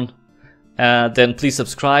around, then please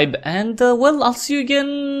subscribe, and well, I'll see you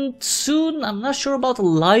again soon. I'm not sure about a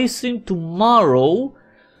live stream tomorrow,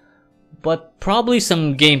 but probably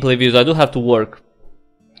some gameplay videos. I do have to work.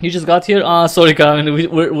 You just got here? Sorry, Karen,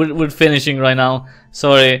 we're finishing right now.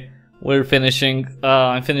 Sorry, we're finishing.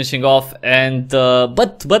 I'm finishing off, and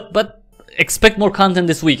but expect more content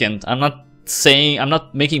this weekend. I'm not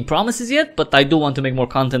making promises yet, but I do want to make more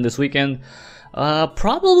content this weekend.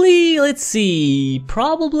 Probably, let's see,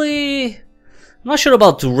 I'm not sure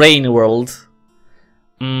about Rain World.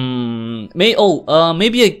 Maybe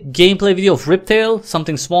a gameplay video of Riptale,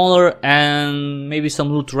 something smaller, and maybe some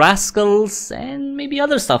Loot Rascals, and maybe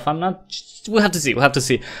other stuff. We'll have to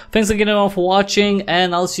see. Thanks again everyone for watching,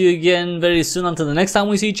 and I'll see you again very soon. Until the next time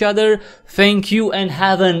we see each other, thank you and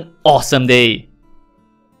have an awesome day.